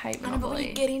 I hate I know, but when Monopoly.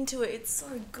 you get into it, it's so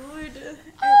good. It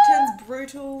turns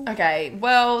brutal. Okay,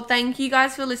 well, thank you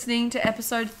guys for listening to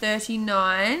episode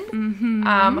 39.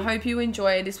 Mm-hmm. Hope you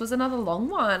enjoyed. This was another long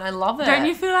one. I love it. Don't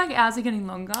you feel like ours are getting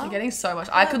longer? You're getting so much.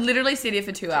 I could literally sit here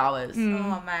for 2 hours.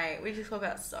 Oh, mate. We just talk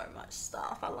about so much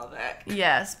stuff. I love it.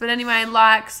 Yes, but anyway,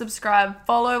 like, subscribe,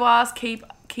 follow us, keep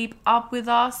up with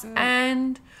us,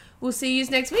 and we'll see you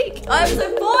next week.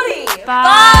 Episode 40. Bye.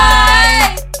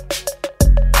 Bye.